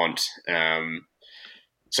sort of want.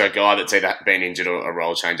 So a guy that's either been injured or a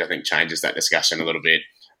role change, I think, changes that discussion a little bit.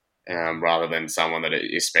 Rather than someone that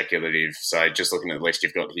is speculative. So just looking at the list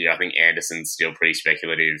you've got here, I think Anderson's still pretty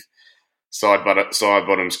speculative. Side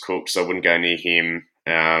bottom's cooked, so I wouldn't go near him.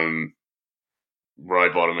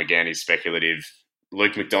 Row bottom, again, is speculative.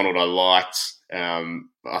 Luke McDonald I liked.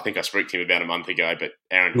 I think I spoke to him about a month ago, but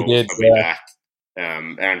Aaron Hall's probably back.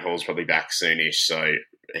 Aaron Hall's probably back soonish, so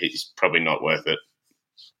he's probably not worth it.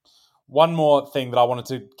 One more thing that I wanted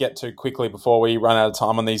to get to quickly before we run out of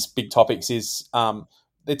time on these big topics is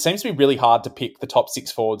it seems to be really hard to pick the top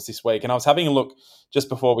 6 forwards this week. And I was having a look just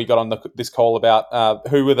before we got on this call about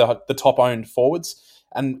who were the top owned forwards,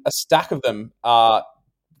 and a stack of them are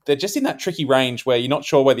they're just in that tricky range where you're not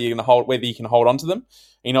sure whether you can hold on to them.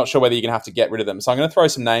 You're not sure whether you're going to have to get rid of them. So I'm going to throw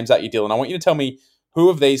some names at you, Dylan. I want you to tell me who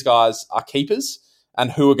of these guys are keepers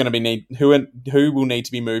and who are going to be who will need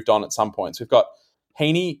to be moved on at some points. We've got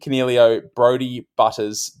Heaney, Cornelio, Brody,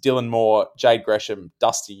 Butters, Dylan Moore, Jade Gresham,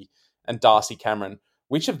 Dusty, and Darcy Cameron.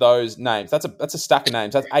 Which of those names? That's a stack of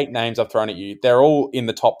names. That's 8 names I've thrown at you. They're all in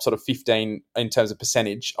the top sort of 15 in terms of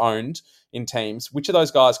percentage owned in teams. Which of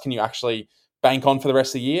those guys can you actually bank on for the rest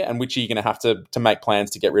of the year, and which are you going to have to make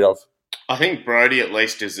plans to get rid of? I think Brody at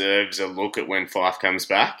least deserves a look at when Fife comes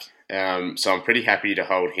back. So I'm pretty happy to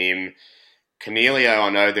hold him. Cornelio, I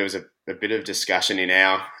know there was a bit of discussion in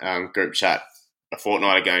our group chat a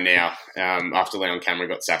fortnight ago now, after Leon Cameron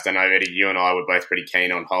got sacked. I know, Eddie, you and I were both pretty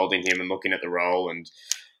keen on holding him and looking at the role and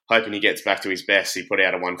hoping he gets back to his best. He put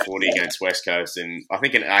out a 140 against West Coast, and I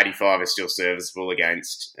think an 85 is still serviceable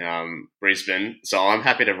against Brisbane. So I'm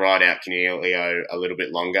happy to ride out Cornelio a little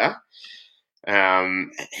bit longer. Just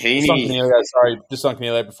on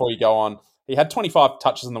Cornelio, before you go on, he had 25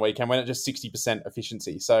 touches on the weekend, went at just 60%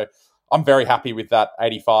 efficiency. So I'm very happy with that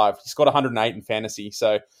 85. He scored 108 in fantasy.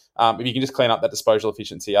 So if you can just clean up that disposal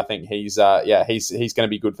efficiency, I think he's going to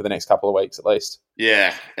be good for the next couple of weeks at least.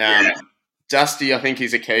 Yeah. Dusty, I think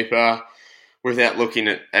he's a keeper. Without looking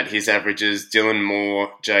at his averages, Dylan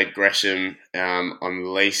Moore, Jade Gresham, I'm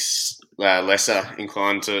lesser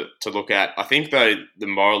inclined to look at. I think, though, the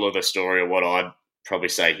moral of the story, or what I'd probably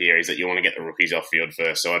say here, is that you want to get the rookies off field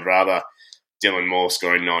first. So I'd rather Dylan Moore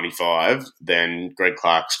scoring 95 than Greg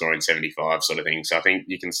Clark scoring 75 sort of thing. So I think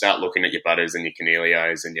you can start looking at your Butters and your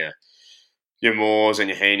Cornelios and your Moores and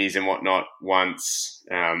your Heaney's and whatnot once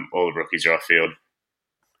all the rookies are off field.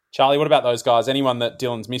 Charlie, what about those guys? Anyone that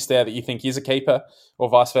Dylan's missed there that you think is a keeper or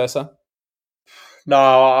vice versa?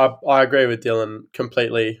 No, I agree with Dylan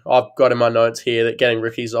completely. I've got in my notes here that getting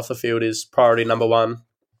rookies off the field is priority number one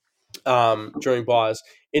during buys.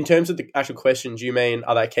 In terms of the actual question, do you mean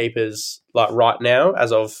are they keepers like right now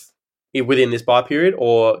as of within this buy period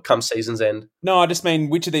or come season's end? No, I just mean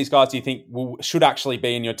which of these guys do you think should actually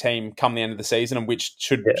be in your team come the end of the season and which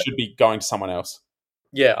should be going to someone else?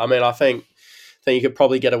 Yeah, I mean, I think you could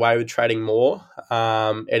probably get away with trading more.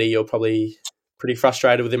 Eddie, you're probably pretty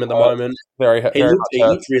frustrated with him at the moment. He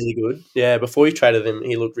looked really good. Yeah, before you traded him,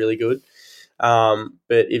 he looked really good. But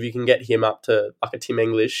if you can get him up to like a Tim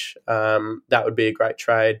English, that would be a great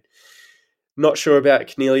trade. Not sure about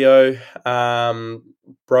Cornelio.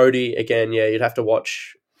 Brody, again, yeah, you'd have to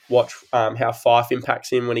watch how Fife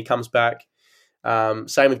impacts him when he comes back.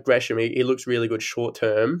 Same with Gresham. He looks really good short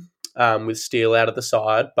term with Steele out of the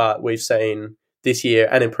side, but we've seen this year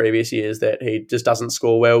and in previous years that he just doesn't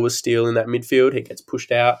score well with Steele in that midfield. He gets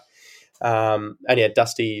pushed out. And yeah,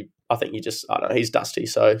 Dusty, I think he's Dusty,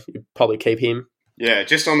 so you probably keep him. Yeah,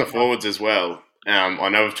 just on the forwards as well. I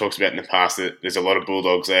know we've talked about in the past that there's a lot of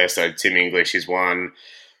Bulldogs there. So Tim English is one.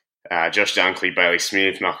 Josh Dunkley, Bailey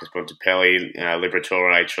Smith, Marcus Bontempelli,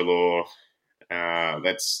 Liberatore, Treloar.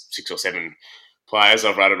 That's 6 or 7 players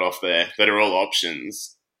I've rattled off there that are all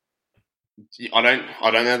options. I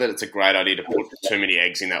don't know that it's a great idea to put too many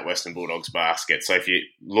eggs in that Western Bulldogs basket. So if you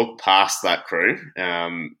look past that crew,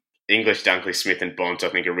 English, Dunkley, Smith and Bont, I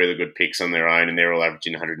think are really good picks on their own, and they're all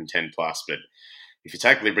averaging 110 plus. But if you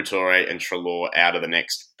take Liberatore and Treloar out of the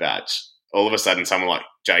next batch, all of a sudden someone like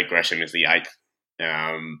Jade Gresham is the 8th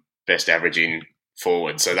best averaging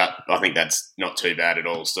forward. So that I think that's not too bad at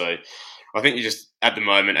all. So I think you just, at the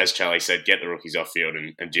moment, as Charlie said, get the rookies off field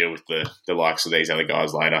and deal with the likes of these other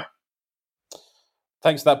guys later.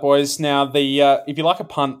 Thanks for that, boys. Now, if you like a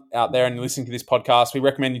punt out there and you're listening to this podcast, we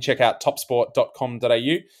recommend you check out topsport.com.au.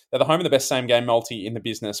 They're the home of the best same-game multi in the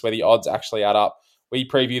business, where the odds actually add up. We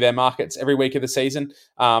preview their markets every week of the season.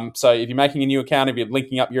 So if you're making a new account, if you're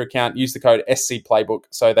linking up your account, use the code SCPlaybook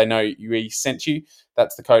so they know we sent you.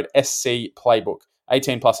 That's the code SCPlaybook.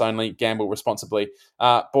 18 plus only, gamble responsibly.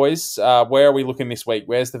 Boys, where are we looking this week?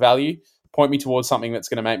 Where's the value? Point me towards something that's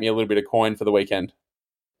going to make me a little bit of coin for the weekend.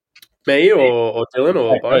 Me or Dylan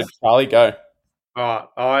or both? Charlie, go. All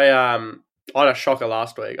right. I had a shocker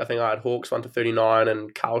last week. I think I had Hawks 1 to 39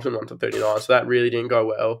 and Carlton 1 to 39, so that really didn't go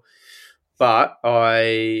well. But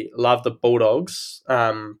I love the Bulldogs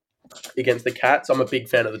against the Cats. I'm a big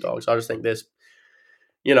fan of the Dogs. I just think there's,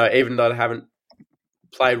 even though they haven't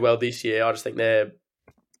played well this year, I just think they're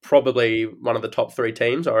probably one of the top 3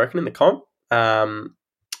 teams, I reckon, in the comp.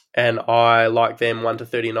 and I like them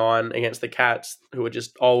 1-39 against the Cats, who are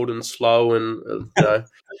just old and slow and a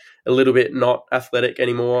little bit not athletic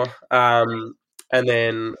anymore. And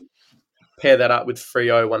then pair that up with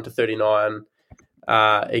Freo 1-39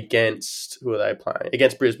 against, who are they playing?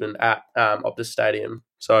 Against Brisbane at Optus Stadium.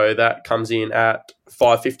 So that comes in at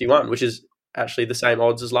 5.51, which is actually the same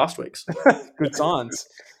odds as last week's. Good signs.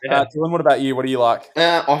 Yeah. Dylan, what about you? What do you like?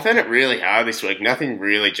 I found it really hard this week. Nothing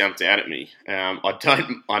really jumped out at me.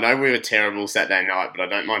 I know we were terrible Saturday night, but I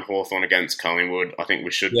don't mind Hawthorn against Collingwood. I think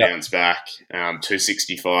we should bounce back.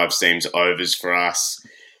 265 seems overs for us.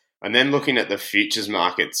 And then looking at the futures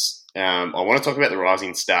markets, I want to talk about the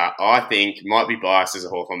Rising Star. I think, might be biased as a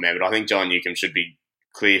Hawthorn man, but I think John Newcombe should be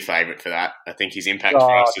clear favourite for that. I think his impact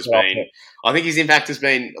for us has been... I think his impact has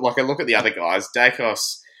been... Like, I look at the other guys.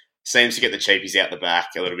 Dacos seems to get the cheapies out the back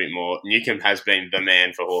a little bit more. Newcombe has been the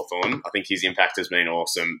man for Hawthorn. I think his impact has been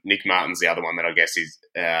awesome. Nick Martin's the other one that I guess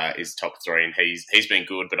is top three, and he's been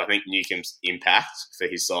good, but I think Newcombe's impact for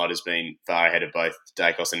his side has been far ahead of both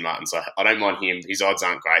Dacos and Martin, so I don't mind him. His odds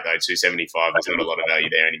aren't great, though. 275, there's not a lot of value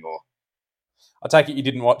there anymore. I take it you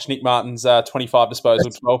didn't watch Nick Martin's 25 disposal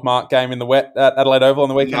 12 mark game in the wet at Adelaide Oval on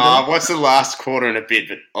the weekend? No, I watched the last quarter and a bit,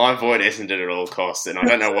 but I avoid Essendon at all costs, and I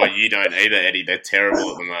don't know why you don't either, Eddie. They're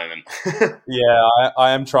terrible at the moment. Yeah, I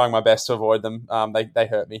am trying my best to avoid them. They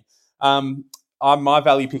hurt me. My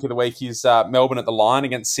value pick of the week is Melbourne at the line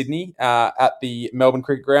against Sydney at the Melbourne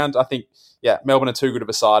Cricket Ground. I think, Melbourne are too good of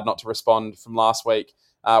a side not to respond from last week.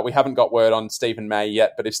 We haven't got word on Stephen May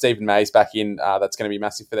yet, but if Stephen May's back in, that's going to be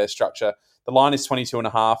massive for their structure. The line is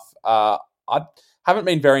 22.5. I haven't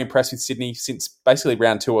been very impressed with Sydney since basically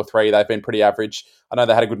round 2 or 3. They've been pretty average. I know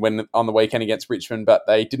they had a good win on the weekend against Richmond, but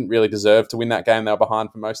they didn't really deserve to win that game. They were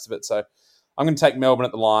behind for most of it. So I'm going to take Melbourne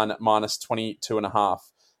at the line at minus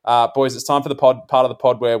 22.5. Boys, it's time for the part of the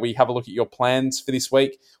pod where we have a look at your plans for this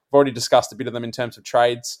week. We've already discussed a bit of them in terms of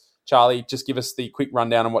trades. Charlie, just give us the quick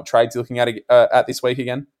rundown on what trades you're looking at this week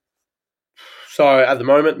again. So at the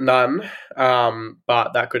moment, none,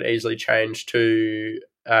 but that could easily change to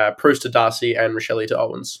Bruce to Darcy and Rochelle to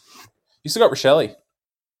Owens. You still got Rochelle?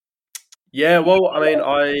 Yeah, well, I mean,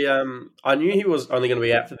 I knew he was only going to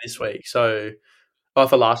be out for this week, for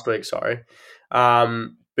last week, sorry.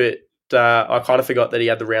 But I kind of forgot that he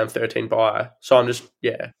had the round 13 bye, so I'm just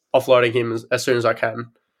offloading him as soon as I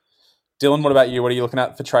can. Dylan, what about you? What are you looking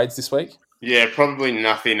at for trades this week? Yeah, probably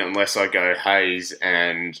nothing unless I go Hayes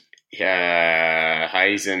and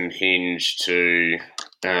Hinge to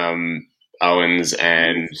Owens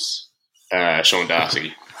and Sean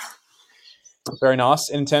Darcy. Very nice.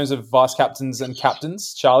 And in terms of vice captains and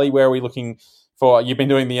captains, Charlie, where are we looking for? You've been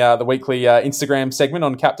doing the weekly Instagram segment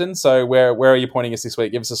on captain, so where are you pointing us this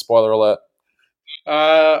week? Give us a spoiler alert.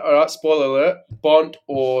 All right, spoiler alert. Bont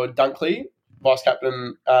or Dunkley, vice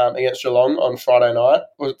captain against Geelong on Friday night.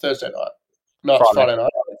 Or was it Thursday night? No, it's Friday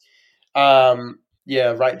night.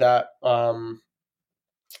 Rate that.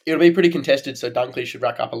 It'll be pretty contested, so Dunkley should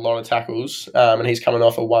rack up a lot of tackles, and he's coming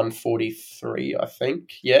off a 143, I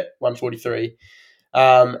think. Yeah, 143.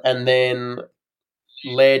 And then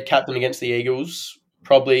Laird, captain against the Eagles,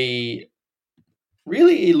 probably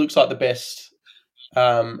really he looks like the best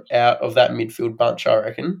out of that midfield bunch, I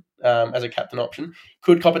reckon, as a captain option.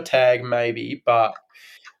 Could cop a tag maybe, but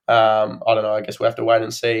I don't know. I guess we'll have to wait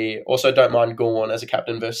and see. Also, don't mind Gawn as a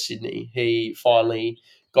captain versus Sydney. He finally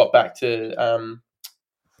got back to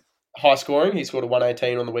high scoring. He scored a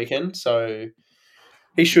 118 on the weekend, so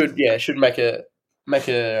he should make a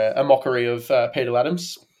mockery of Peter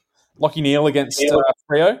Adams. Lachie Neale against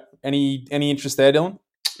Freo. Any interest there, Dylan?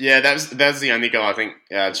 Yeah, that's the only guy I think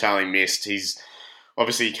Charlie missed. He's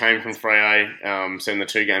obviously came from Freo. So in the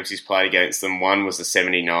 2 games he's played against them, one was the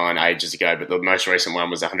 79 ages ago, but the most recent one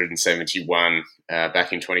was 171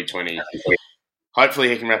 back in 2020. Hopefully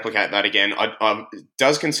he can replicate that again. It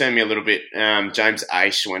does concern me a little bit. James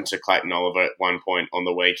Aish went to Clayton Oliver at one point on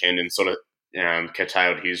the weekend and sort of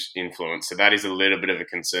curtailed his influence. So that is a little bit of a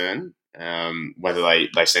concern, whether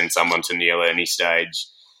they send someone to Neil at any stage.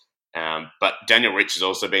 But Daniel Rich has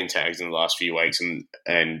also been tagged in the last few weeks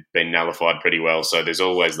and been nullified pretty well. So there's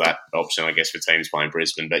always that option, I guess, for teams playing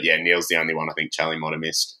Brisbane. But yeah, Neil's the only one I think Charlie might have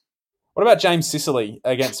missed. What about James Sicily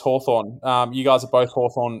against Hawthorn? You guys are both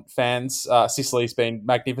Hawthorn fans. Sicily's been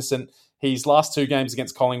magnificent. His last 2 games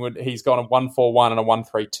against Collingwood, he's gone a 1-4-1 and a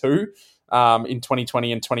 1-3-2 in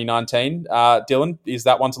 2020 and 2019. Dylan, is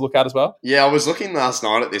that one to look at as well? Yeah, I was looking last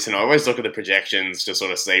night at this, and I always look at the projections to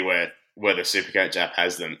sort of see where the Supercoach app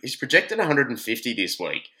has them. He's projected 150 this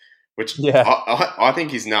week, which I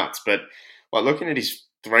think is nuts. But like looking at his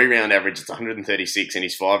 3-round average is 136 and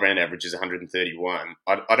his 5-round average is 131.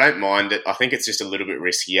 I don't mind it. I think it's just a little bit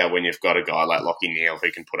riskier when you've got a guy like Lachie Neale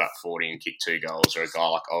who can put up 40 and kick 2 goals, or a guy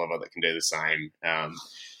like Oliver that can do the same.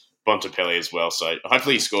 Bontempelli as well. So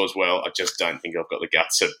hopefully he scores well. I just don't think I've got the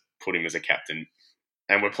guts to put him as a captain.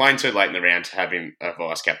 And we're playing too late in the round to have him a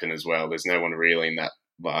vice captain as well. There's no one really in that.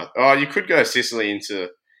 You could go Sicily into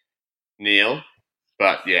Neale,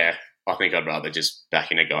 but yeah, I think I'd rather just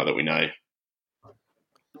back in a guy that we know.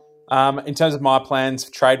 In terms of my plans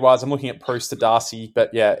trade-wise, I'm looking at Proust to Darcy, but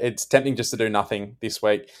yeah, it's tempting just to do nothing this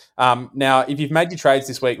week. Now, if you've made your trades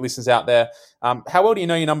this week, listeners out there, how well do you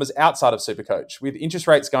know your numbers outside of Supercoach? With interest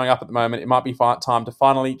rates going up at the moment, it might be time to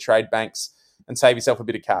finally trade banks and save yourself a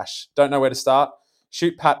bit of cash. Don't know where to start?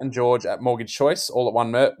 Shoot Pat and George at Mortgage Choice, all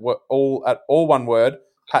one word,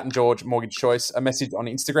 Pat and George Mortgage Choice, a message on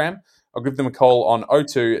Instagram. I'll give them a call on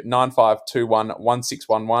 02 9521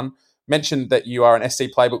 1611. Mention that you are an SC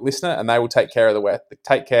Playbook listener, and they will take care of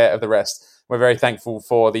the rest. We're very thankful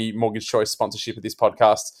for the Mortgage Choice sponsorship of this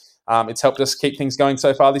podcast. It's helped us keep things going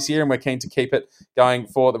so far this year, and we're keen to keep it going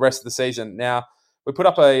for the rest of the season. Now, we put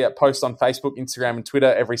up a post on Facebook, Instagram, and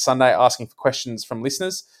Twitter every Sunday asking for questions from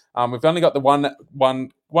listeners. We've only got the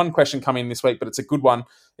one question coming in this week, but it's a good one.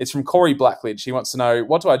 It's from Corey Blackledge. He wants to know,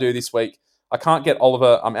 what do I do this week? I can't get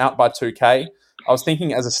Oliver. I'm out by 2K. I was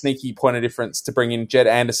thinking as a sneaky point of difference to bring in Jed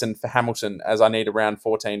Anderson for Hamilton, as I need a round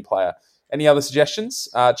 14 player. Any other suggestions?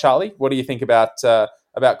 Charlie, what do you think about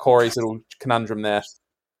Corey's little conundrum there?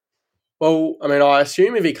 Well, I mean, I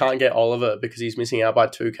assume if he can't get Oliver because he's missing out by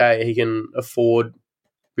 2K, he can afford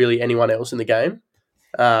really anyone else in the game.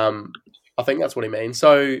 I think that's what he means.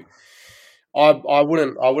 So I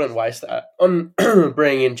wouldn't waste that on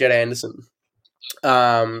bringing in Jed Anderson,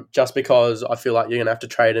 just because I feel like you're going to have to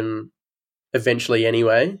trade him eventually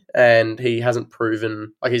anyway, and he hasn't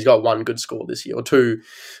proven, like, he's got 1 good score this year or 2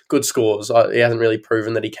 good scores. He hasn't really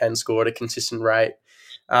proven that he can score at a consistent rate.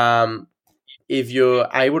 If you're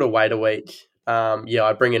able to wait a week,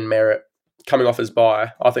 I'd bring in Merritt coming off his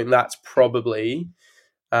bye. I think that's probably,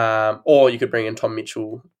 or you could bring in Tom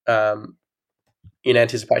Mitchell in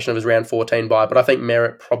anticipation of his round 14 bye, but I think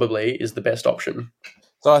Merritt probably is the best option.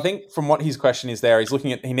 So I think from what his question is there,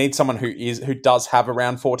 he needs someone who does have a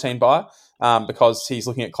round 14 bye, because he's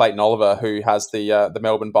looking at Clayton Oliver, who has the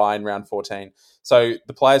Melbourne bye in round 14. So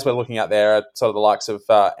the players we're looking at there are sort of the likes of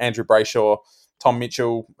Andrew Brayshaw, Tom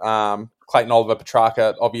Mitchell, Clayton Oliver,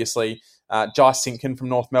 Petrarca, obviously, Jai Simpkin from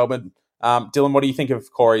North Melbourne. Dylan, what do you think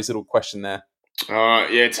of Corey's little question there?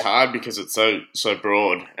 It's hard because it's so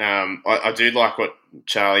broad. I do like what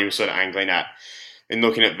Charlie was sort of angling at in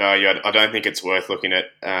looking at value. I don't think it's worth looking at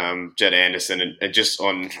Jed Anderson, and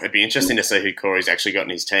it'd be interesting to see who Corey's actually got in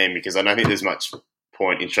his team, because I don't think there's much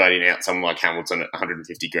point in trading out someone like Hamilton at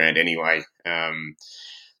 150 grand anyway.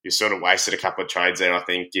 You sort of wasted a couple of trades there, I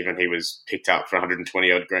think, given he was picked up for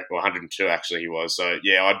 120 odd grand, or 102 actually he was. So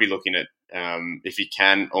yeah, I'd be looking at, if you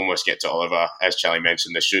can almost get to Oliver, as Charlie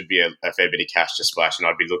mentioned, there should be a fair bit of cash to splash, and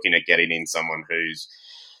I'd be looking at getting in someone who's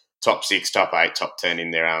top 6, top 8, top 10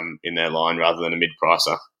 in their line rather than a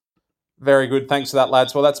mid-pricer. Very good. Thanks for that,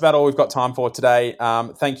 lads. Well, that's about all we've got time for today.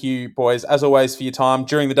 Thank you, boys, as always, for your time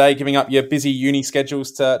during the day, giving up your busy uni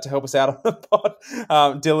schedules to help us out on the pod.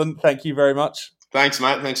 Dylan, thank you very much. Thanks,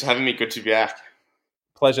 mate. Thanks for having me. Good to be back.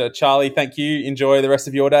 Pleasure. Charlie, thank you. Enjoy the rest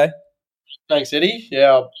of your day. Thanks, Eddie. Yeah,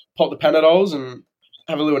 I'll pop the Panadols and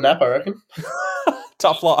have a little nap, I reckon.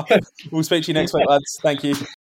 Tough luck. We'll speak to you next week, lads. Thank you.